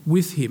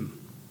with him.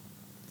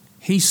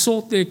 He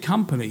sought their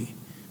company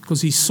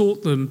because he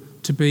sought them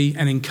to be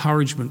an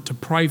encouragement, to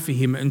pray for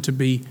him and to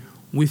be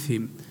with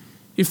him.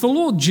 If the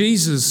Lord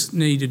Jesus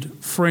needed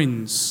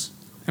friends,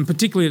 and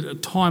particularly at a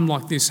time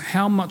like this,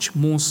 how much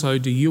more so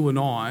do you and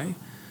I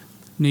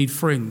need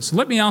friends?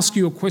 Let me ask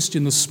you a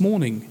question this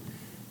morning.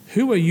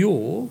 Who are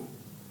your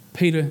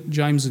Peter,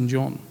 James and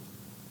John?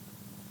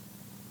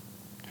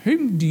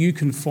 Whom do you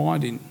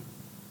confide in?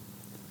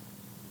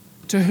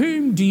 To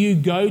whom do you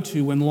go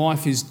to when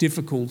life is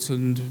difficult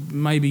and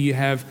maybe you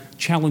have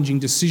challenging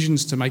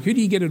decisions to make? Who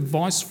do you get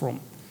advice from?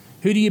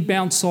 Who do you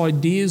bounce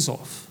ideas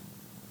off?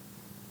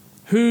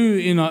 Who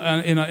in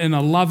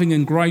a loving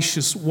and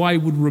gracious way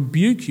would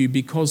rebuke you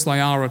because they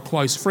are a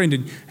close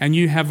friend and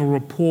you have a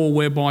rapport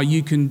whereby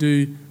you can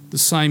do the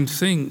same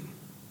thing?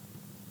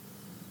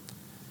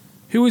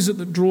 Who is it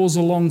that draws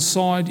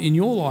alongside in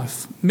your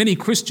life? Many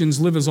Christians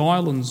live as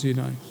islands, you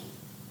know.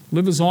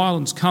 Live as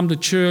islands, come to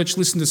church,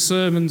 listen to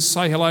sermons,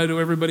 say hello to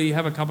everybody,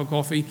 have a cup of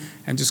coffee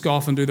and just go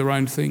off and do their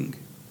own thing.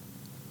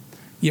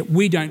 Yet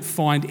we don't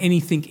find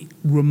anything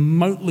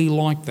remotely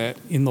like that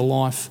in the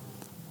life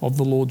of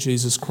the Lord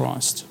Jesus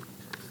Christ.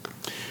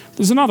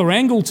 There's another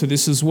angle to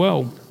this as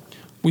well.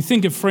 We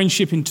think of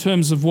friendship in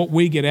terms of what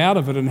we get out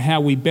of it and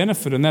how we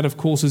benefit, and that, of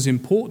course, is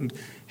important.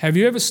 Have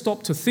you ever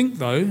stopped to think,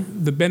 though,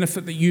 the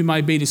benefit that you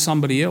may be to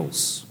somebody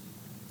else?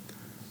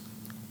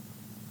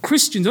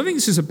 Christians, I think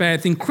this is a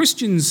bad thing.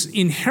 Christians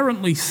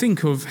inherently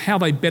think of how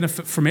they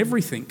benefit from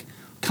everything.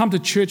 Come to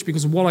church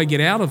because of what I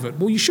get out of it.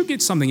 Well, you should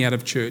get something out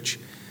of church.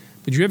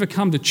 But do you ever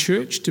come to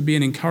church to be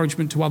an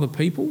encouragement to other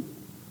people?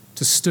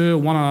 To stir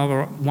one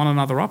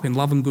another up in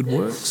love and good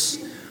works?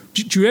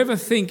 Do you ever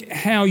think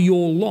how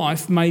your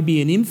life may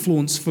be an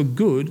influence for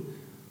good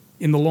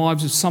in the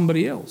lives of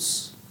somebody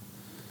else?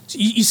 So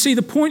you see,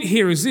 the point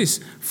here is this.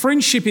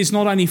 Friendship is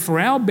not only for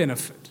our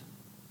benefit,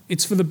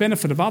 it's for the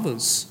benefit of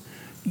others.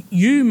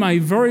 You may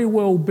very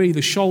well be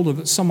the shoulder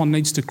that someone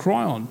needs to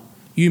cry on.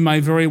 You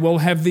may very well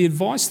have the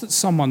advice that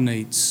someone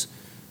needs.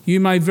 You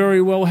may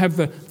very well have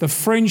the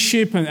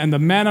friendship and the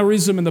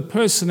mannerism and the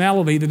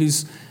personality that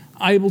is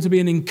able to be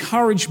an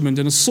encouragement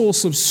and a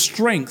source of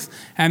strength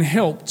and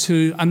help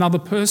to another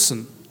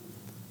person.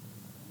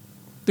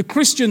 The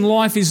Christian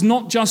life is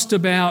not just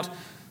about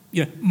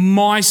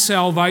my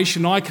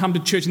salvation. I come to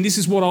church and this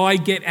is what I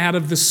get out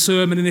of the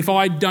sermon, and if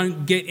I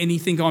don't get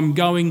anything, I'm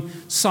going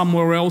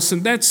somewhere else.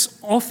 And that's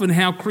often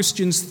how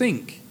Christians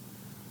think.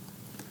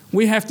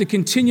 We have to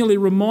continually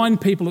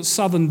remind people at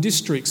Southern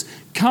Districts,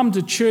 come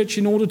to church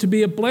in order to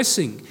be a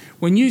blessing.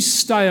 When you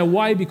stay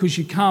away because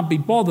you can't be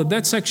bothered,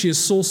 that's actually a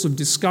source of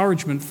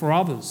discouragement for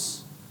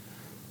others.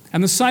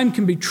 And the same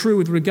can be true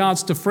with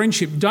regards to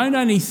friendship. Don't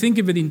only think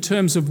of it in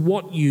terms of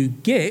what you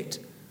get,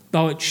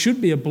 though it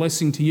should be a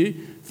blessing to you.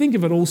 Think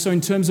of it also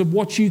in terms of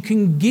what you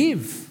can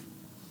give.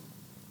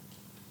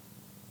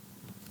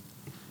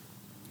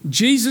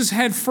 Jesus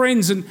had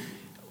friends, and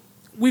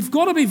we've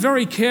got to be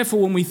very careful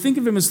when we think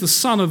of him as the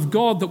Son of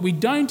God that we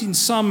don't in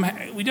some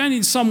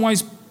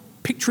ways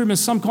picture him as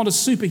some kind of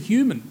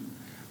superhuman.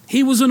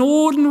 He was an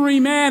ordinary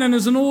man, and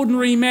as an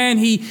ordinary man,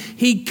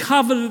 he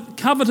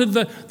coveted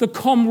the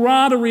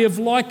camaraderie of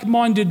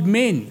like-minded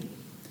men.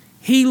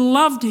 He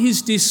loved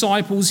his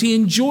disciples. He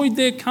enjoyed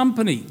their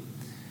company.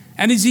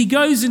 And as he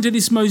goes into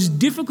this most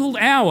difficult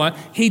hour,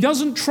 he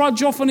doesn't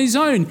trudge off on his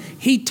own.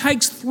 He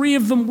takes 3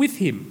 of them with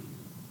him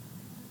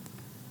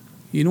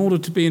in order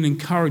to be an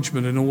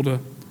encouragement, in order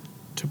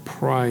to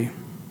pray.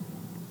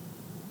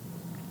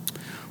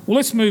 Well,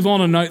 let's move on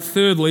and note,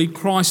 thirdly,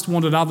 Christ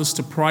wanted others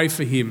to pray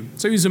for him.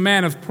 So he was a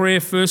man of prayer,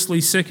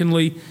 firstly.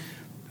 Secondly,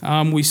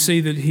 we see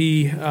that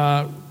he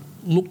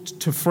looked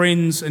to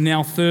friends, and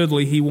now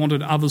thirdly, he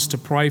wanted others to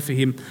pray for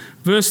him.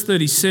 Verse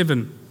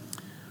 37,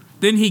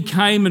 then he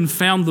came and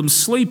found them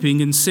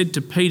sleeping and said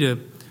to Peter,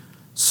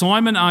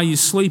 Simon, are you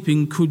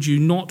sleeping? Could you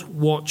not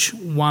watch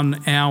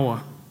 1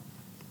 hour?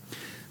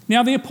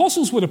 Now, the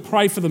apostles were to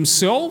pray for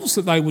themselves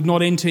that they would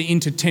not enter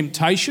into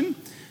temptation.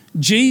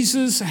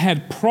 Jesus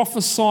had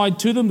prophesied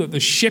to them that the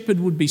shepherd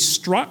would be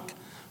struck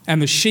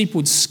and the sheep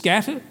would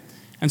scatter,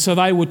 and so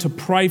they were to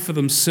pray for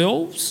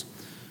themselves,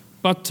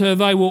 but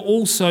they were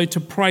also to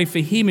pray for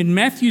him. In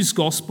Matthew's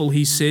gospel,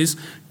 he says,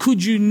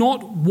 could you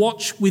not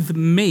watch with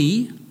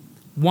me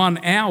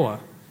 1 hour?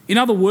 In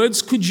other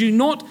words, could you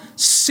not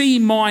see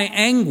my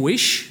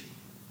anguish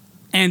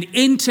and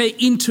enter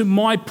into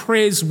my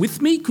prayers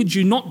with me? Could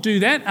you not do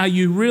that? Are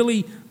you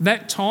really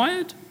that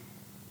tired?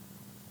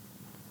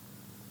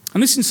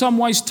 And this in some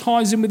ways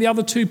ties in with the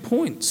other 2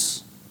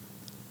 points.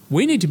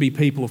 We need to be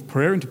people of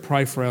prayer and to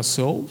pray for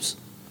ourselves.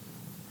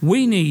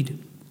 We need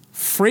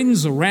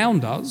friends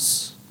around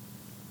us.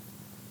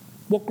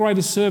 What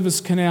greater service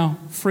can our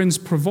friends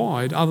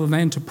provide other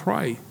than to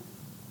pray?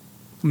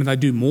 I mean, they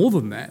do more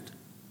than that,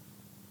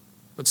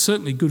 but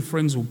certainly good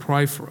friends will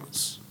pray for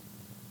us.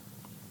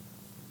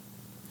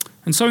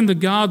 And so in the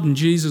garden,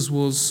 Jesus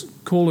was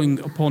calling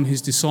upon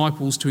his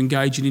disciples to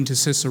engage in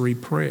intercessory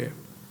prayer.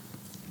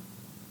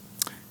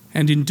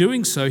 And in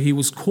doing so, he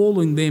was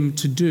calling them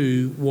to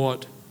do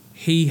what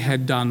he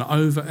had done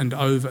over and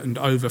over and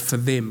over for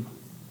them.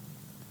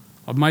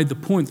 I've made the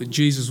point that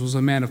Jesus was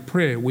a man of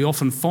prayer. We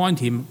often find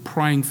him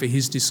praying for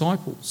his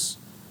disciples.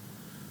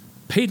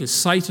 Peter,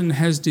 Satan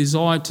has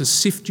desired to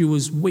sift you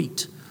as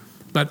wheat,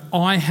 but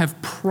I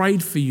have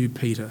prayed for you,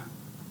 Peter.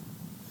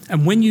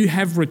 And when you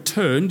have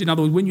returned, in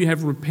other words, when you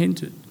have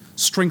repented,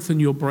 strengthen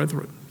your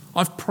brethren.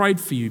 I've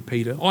prayed for you,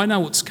 Peter. I know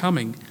what's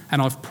coming,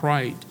 and I've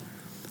prayed.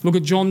 Look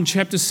at John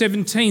chapter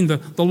 17,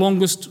 the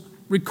longest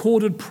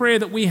recorded prayer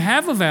that we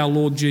have of our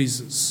Lord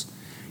Jesus.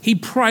 He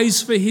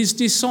prays for his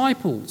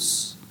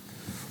disciples.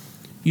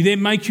 You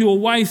then make your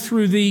way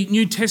through the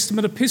New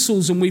Testament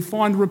epistles, and we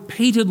find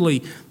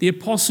repeatedly the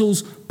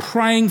apostles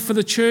praying for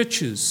the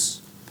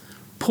churches.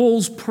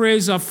 Paul's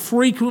prayers are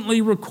frequently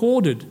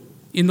recorded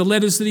in the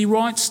letters that he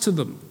writes to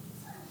them.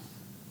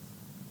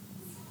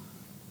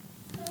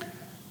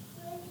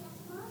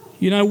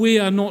 You know, we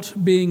are not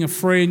being a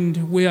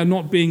friend, we are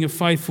not being a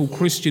faithful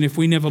Christian if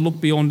we never look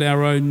beyond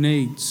our own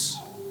needs.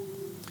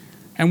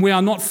 And we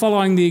are not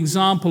following the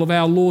example of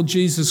our Lord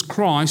Jesus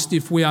Christ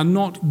if we are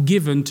not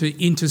given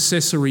to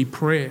intercessory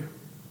prayer.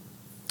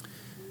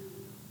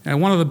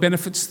 And one of the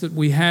benefits that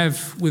we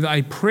have with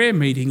a prayer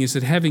meeting is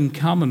that having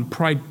come and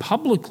prayed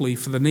publicly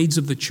for the needs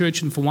of the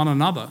church and for one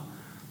another,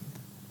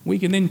 we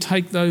can then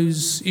take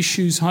those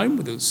issues home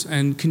with us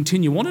and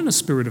continue on in a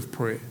spirit of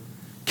prayer.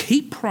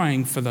 Keep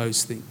praying for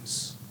those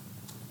things.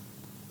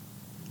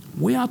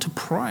 We are to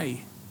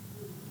pray.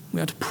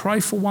 We are to pray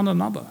for one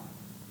another.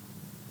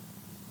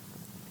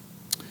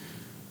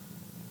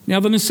 Now,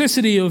 the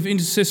necessity of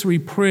intercessory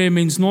prayer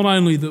means not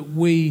only that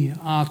we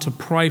are to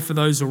pray for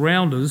those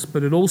around us,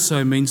 but it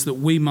also means that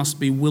we must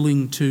be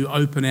willing to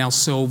open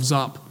ourselves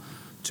up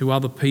to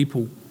other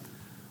people.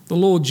 The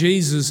Lord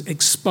Jesus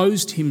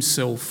exposed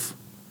himself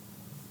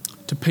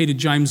to Peter,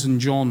 James and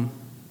John.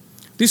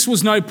 This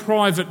was no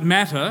private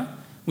matter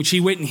which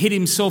he went and hid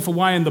himself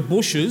away in the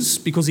bushes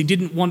because he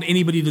didn't want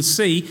anybody to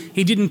see.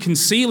 He didn't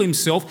conceal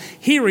himself.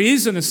 Here he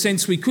is, in a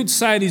sense, we could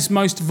say at his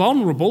most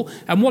vulnerable.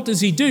 And what does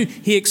he do?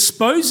 He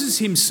exposes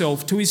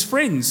himself to his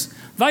friends.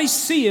 They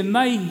see and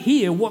they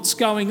hear what's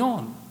going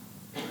on.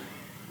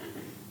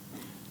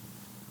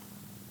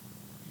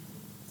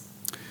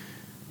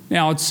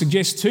 Now, I'd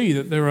suggest to you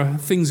that there are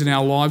things in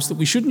our lives that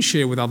we shouldn't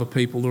share with other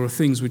people. There are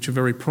things which are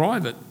very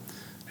private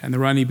and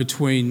they're only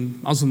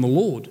between us and the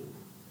Lord.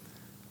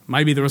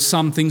 Maybe there are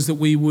some things that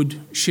we would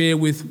share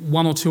with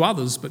one or two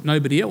others, but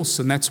nobody else,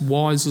 and that's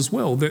wise as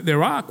well.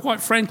 There are, quite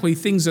frankly,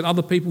 things that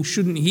other people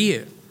shouldn't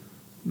hear,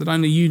 that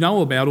only you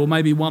know about, or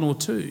maybe one or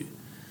two.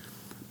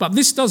 But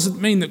this doesn't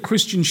mean that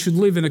Christians should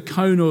live in a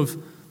cone of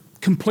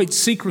complete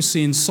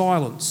secrecy and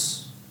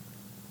silence.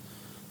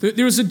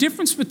 There is a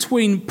difference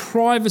between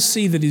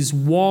privacy that is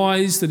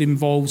wise, that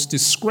involves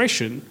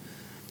discretion,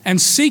 and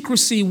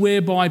secrecy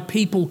whereby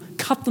people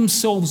cut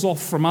themselves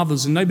off from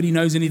others and nobody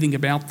knows anything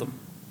about them.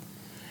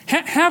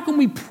 How can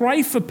we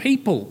pray for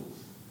people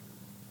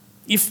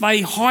if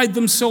they hide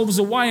themselves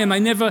away and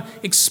they never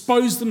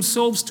expose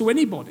themselves to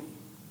anybody?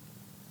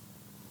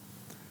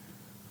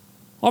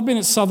 I've been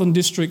at Southern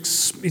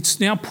Districts, it's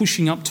now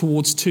pushing up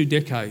towards 2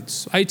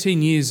 decades.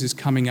 18 years is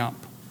coming up.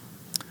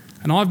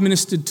 And I've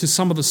ministered to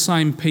some of the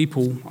same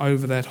people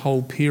over that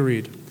whole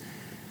period.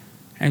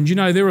 And you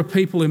know, there are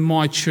people in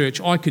my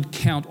church, I could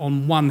count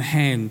on one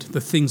hand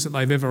the things that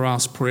they've ever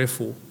asked prayer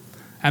for.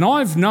 And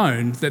I've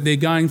known that they're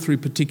going through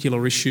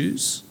particular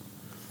issues.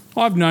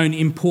 I've known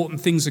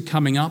important things are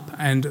coming up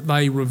and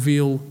they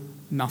reveal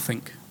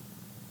nothing.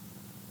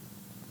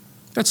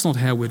 That's not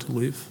how we're to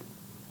live.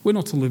 We're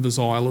not to live as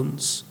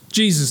islands.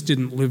 Jesus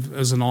didn't live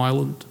as an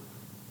island.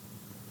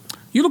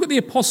 You look at the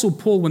Apostle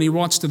Paul when he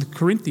writes to the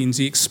Corinthians,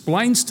 he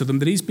explains to them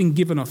that he's been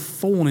given a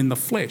thorn in the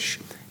flesh.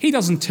 He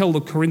doesn't tell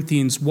the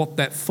Corinthians what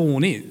that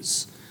thorn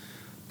is,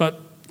 but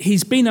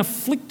he's been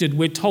afflicted,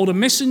 we're told, a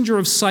messenger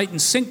of Satan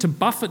sent to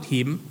buffet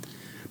him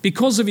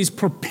because of his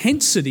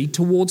propensity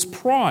towards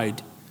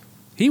pride.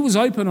 He was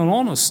open and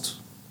honest.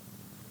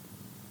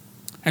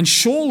 And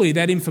surely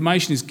that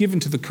information is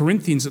given to the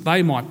Corinthians that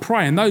they might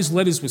pray. And those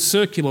letters were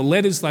circular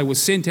letters. They were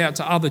sent out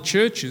to other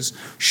churches.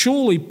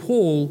 Surely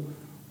Paul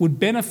would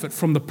benefit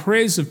from the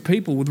prayers of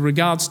people with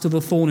regards to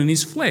the thorn in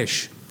his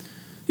flesh.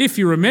 If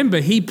you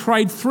remember, he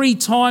prayed 3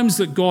 times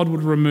that God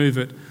would remove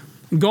it.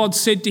 God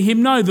said to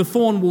him, no, the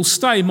thorn will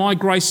stay, my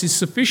grace is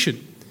sufficient.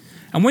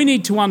 And we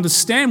need to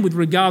understand with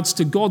regards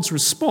to God's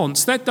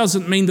response, that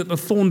doesn't mean that the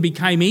thorn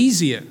became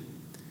easier.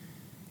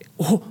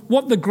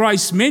 What the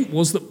grace meant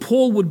was that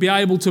Paul would be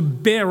able to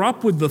bear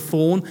up with the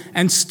thorn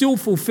and still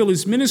fulfill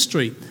his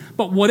ministry.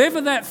 But whatever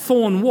that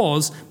thorn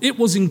was, it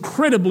was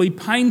incredibly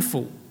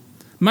painful.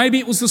 Maybe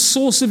it was the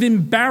source of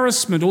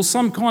embarrassment or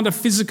some kind of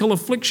physical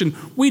affliction.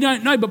 We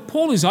don't know, but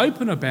Paul is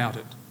open about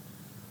it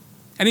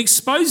and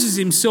exposes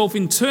himself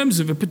in terms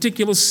of a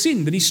particular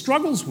sin that he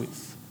struggles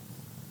with.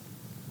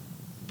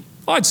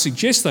 I'd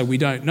suggest, though we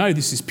don't know,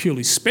 this is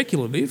purely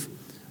speculative,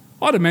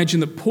 I'd imagine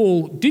that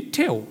Paul did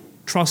tell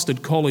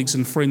trusted colleagues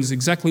and friends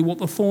exactly what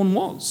the thorn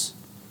was.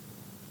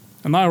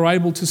 And they were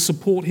able to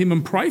support him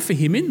and pray for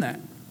him in that.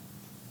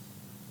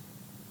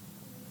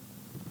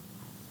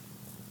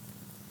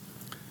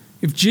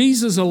 If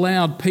Jesus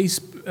allowed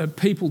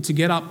people to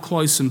get up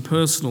close and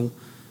personal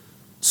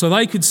so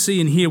they could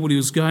see and hear what he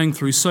was going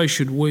through. So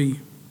should we.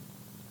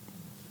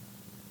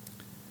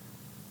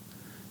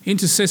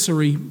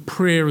 Intercessory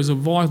prayer is a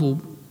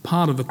vital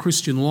part of the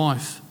Christian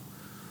life.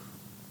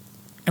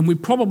 And we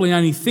probably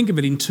only think of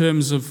it in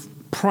terms of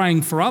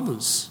praying for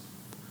others.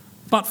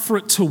 But for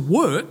it to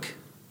work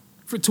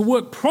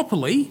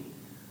properly,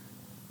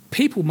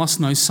 people must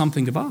know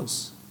something of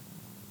us.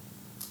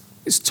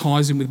 This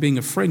ties in with being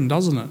a friend,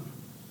 doesn't it?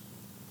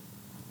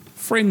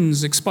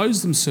 Friends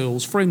expose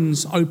themselves.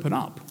 Friends open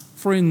up.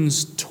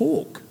 Friends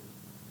talk.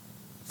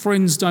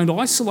 Friends don't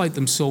isolate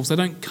themselves. They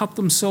don't cut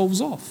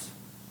themselves off.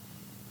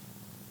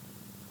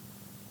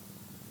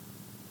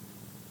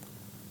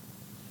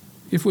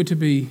 If we're to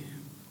be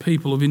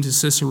people of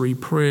intercessory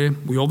prayer,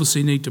 we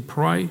obviously need to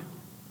pray,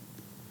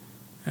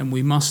 and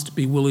we must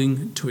be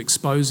willing to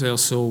expose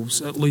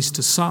ourselves, at least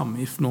to some,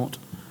 if not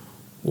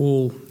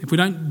all. If we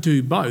don't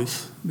do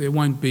both, there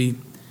won't be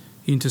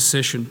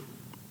intercession.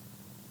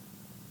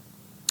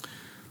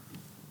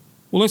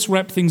 Well, let's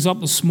wrap things up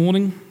this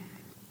morning.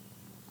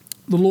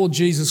 The Lord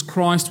Jesus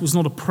Christ was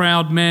not a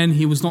proud man.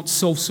 He was not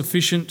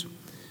self-sufficient.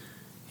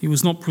 He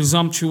was not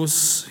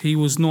presumptuous. He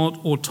was not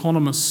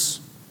autonomous.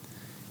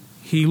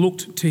 He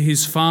looked to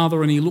his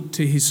Father and he looked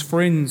to his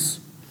friends.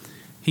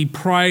 He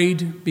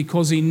prayed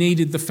because he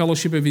needed the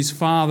fellowship of his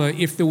Father.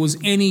 If there was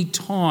any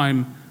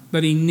time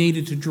that he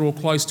needed to draw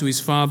close to his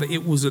Father,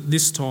 it was at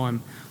this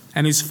time.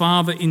 And his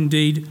Father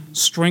indeed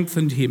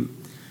strengthened him.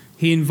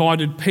 He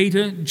invited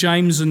Peter,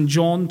 James and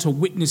John to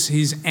witness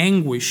his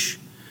anguish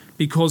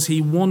because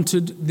he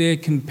wanted their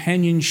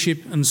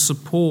companionship and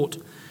support.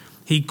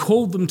 He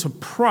called them to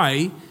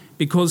pray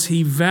because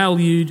he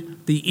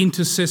valued the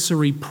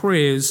intercessory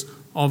prayers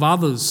of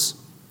others.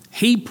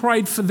 He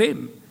prayed for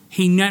them.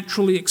 He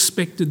naturally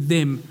expected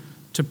them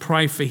to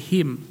pray for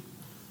him.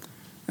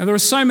 Now, there are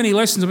so many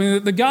lessons. I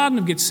mean, the Garden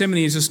of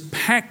Gethsemane is just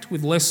packed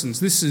with lessons.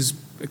 This is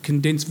a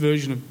condensed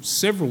version of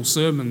several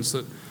sermons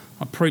that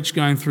I preached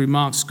going through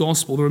Mark's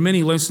Gospel. There are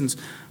many lessons.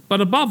 But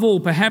above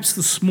all, perhaps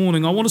this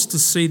morning, I want us to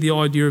see the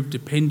idea of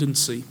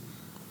dependency.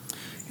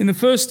 In the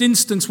first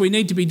instance, we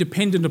need to be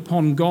dependent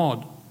upon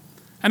God.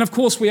 And of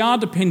course, we are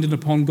dependent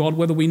upon God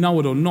whether we know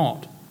it or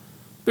not.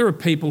 There are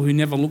people who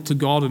never look to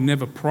God and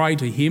never pray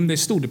to him. They're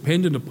still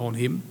dependent upon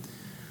him.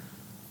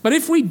 But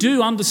if we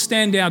do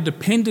understand our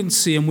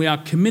dependency and we are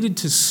committed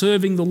to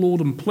serving the Lord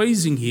and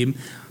pleasing him,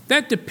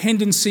 that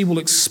dependency will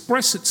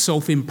express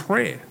itself in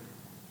prayer.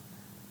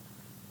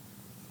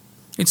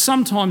 It's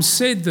sometimes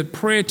said that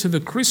prayer to the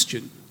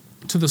Christian,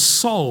 to the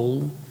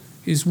soul,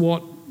 is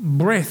what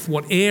breath,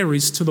 what air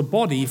is to the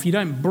body. If you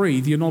don't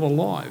breathe, you're not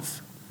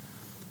alive.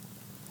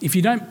 If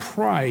you don't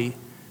pray,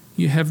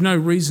 you have no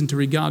reason to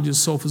regard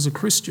yourself as a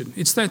Christian.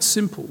 It's that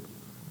simple.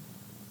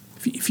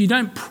 If you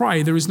don't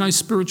pray, there is no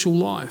spiritual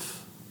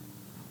life.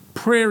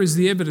 Prayer is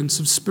the evidence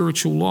of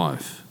spiritual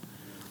life.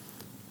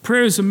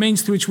 Prayer is a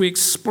means through which we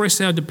express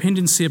our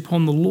dependency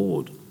upon the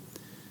Lord.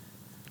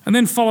 And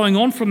then following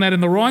on from that,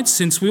 in the right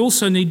sense, we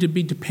also need to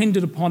be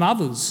dependent upon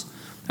others.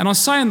 And I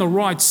say in the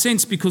right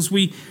sense because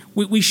we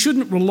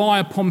shouldn't rely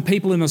upon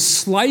people in a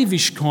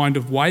slavish kind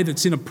of way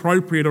that's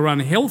inappropriate or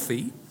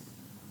unhealthy.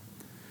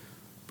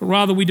 But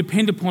rather we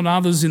depend upon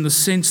others in the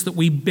sense that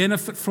we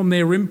benefit from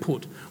their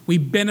input, we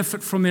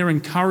benefit from their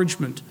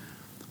encouragement,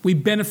 we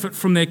benefit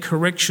from their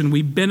correction,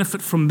 we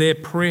benefit from their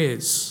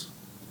prayers.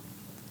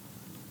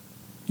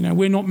 You know,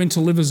 we're not meant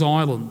to live as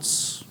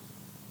islands.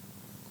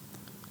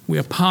 We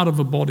are part of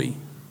a body.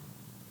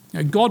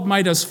 You know, God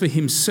made us for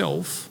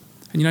himself,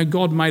 and you know,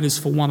 God made us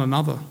for one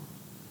another.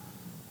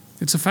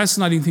 It's a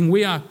fascinating thing.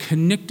 We are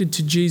connected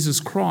to Jesus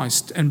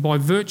Christ, and by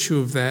virtue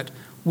of that,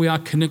 we are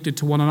connected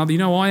to one another. You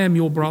know, I am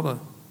your brother.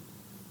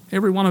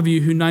 Every one of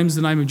you who names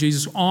the name of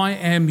Jesus, I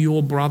am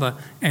your brother,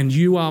 and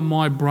you are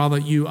my brother,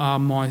 you are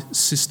my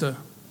sister.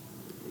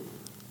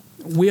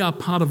 We are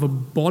part of a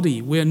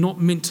body. We are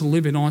not meant to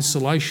live in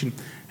isolation,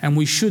 and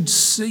we should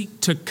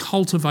seek to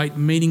cultivate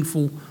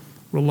meaningful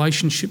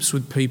relationships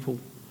with people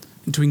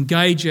and to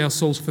engage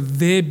ourselves for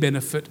their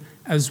benefit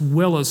as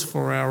well as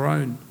for our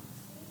own.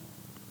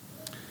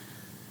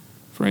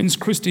 Friends,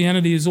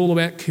 Christianity is all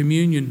about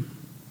communion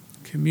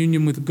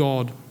with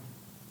God,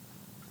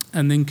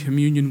 and then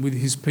communion with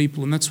his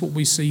people. And that's what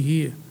we see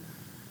here.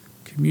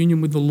 Communion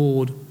with the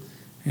Lord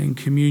and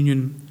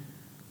communion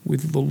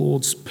with the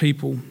Lord's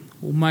people.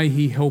 Well, may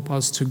he help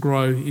us to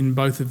grow in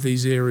both of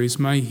these areas.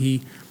 May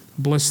he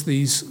bless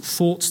these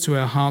thoughts to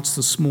our hearts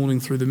this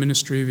morning through the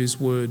ministry of his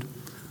word.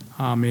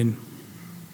 Amen.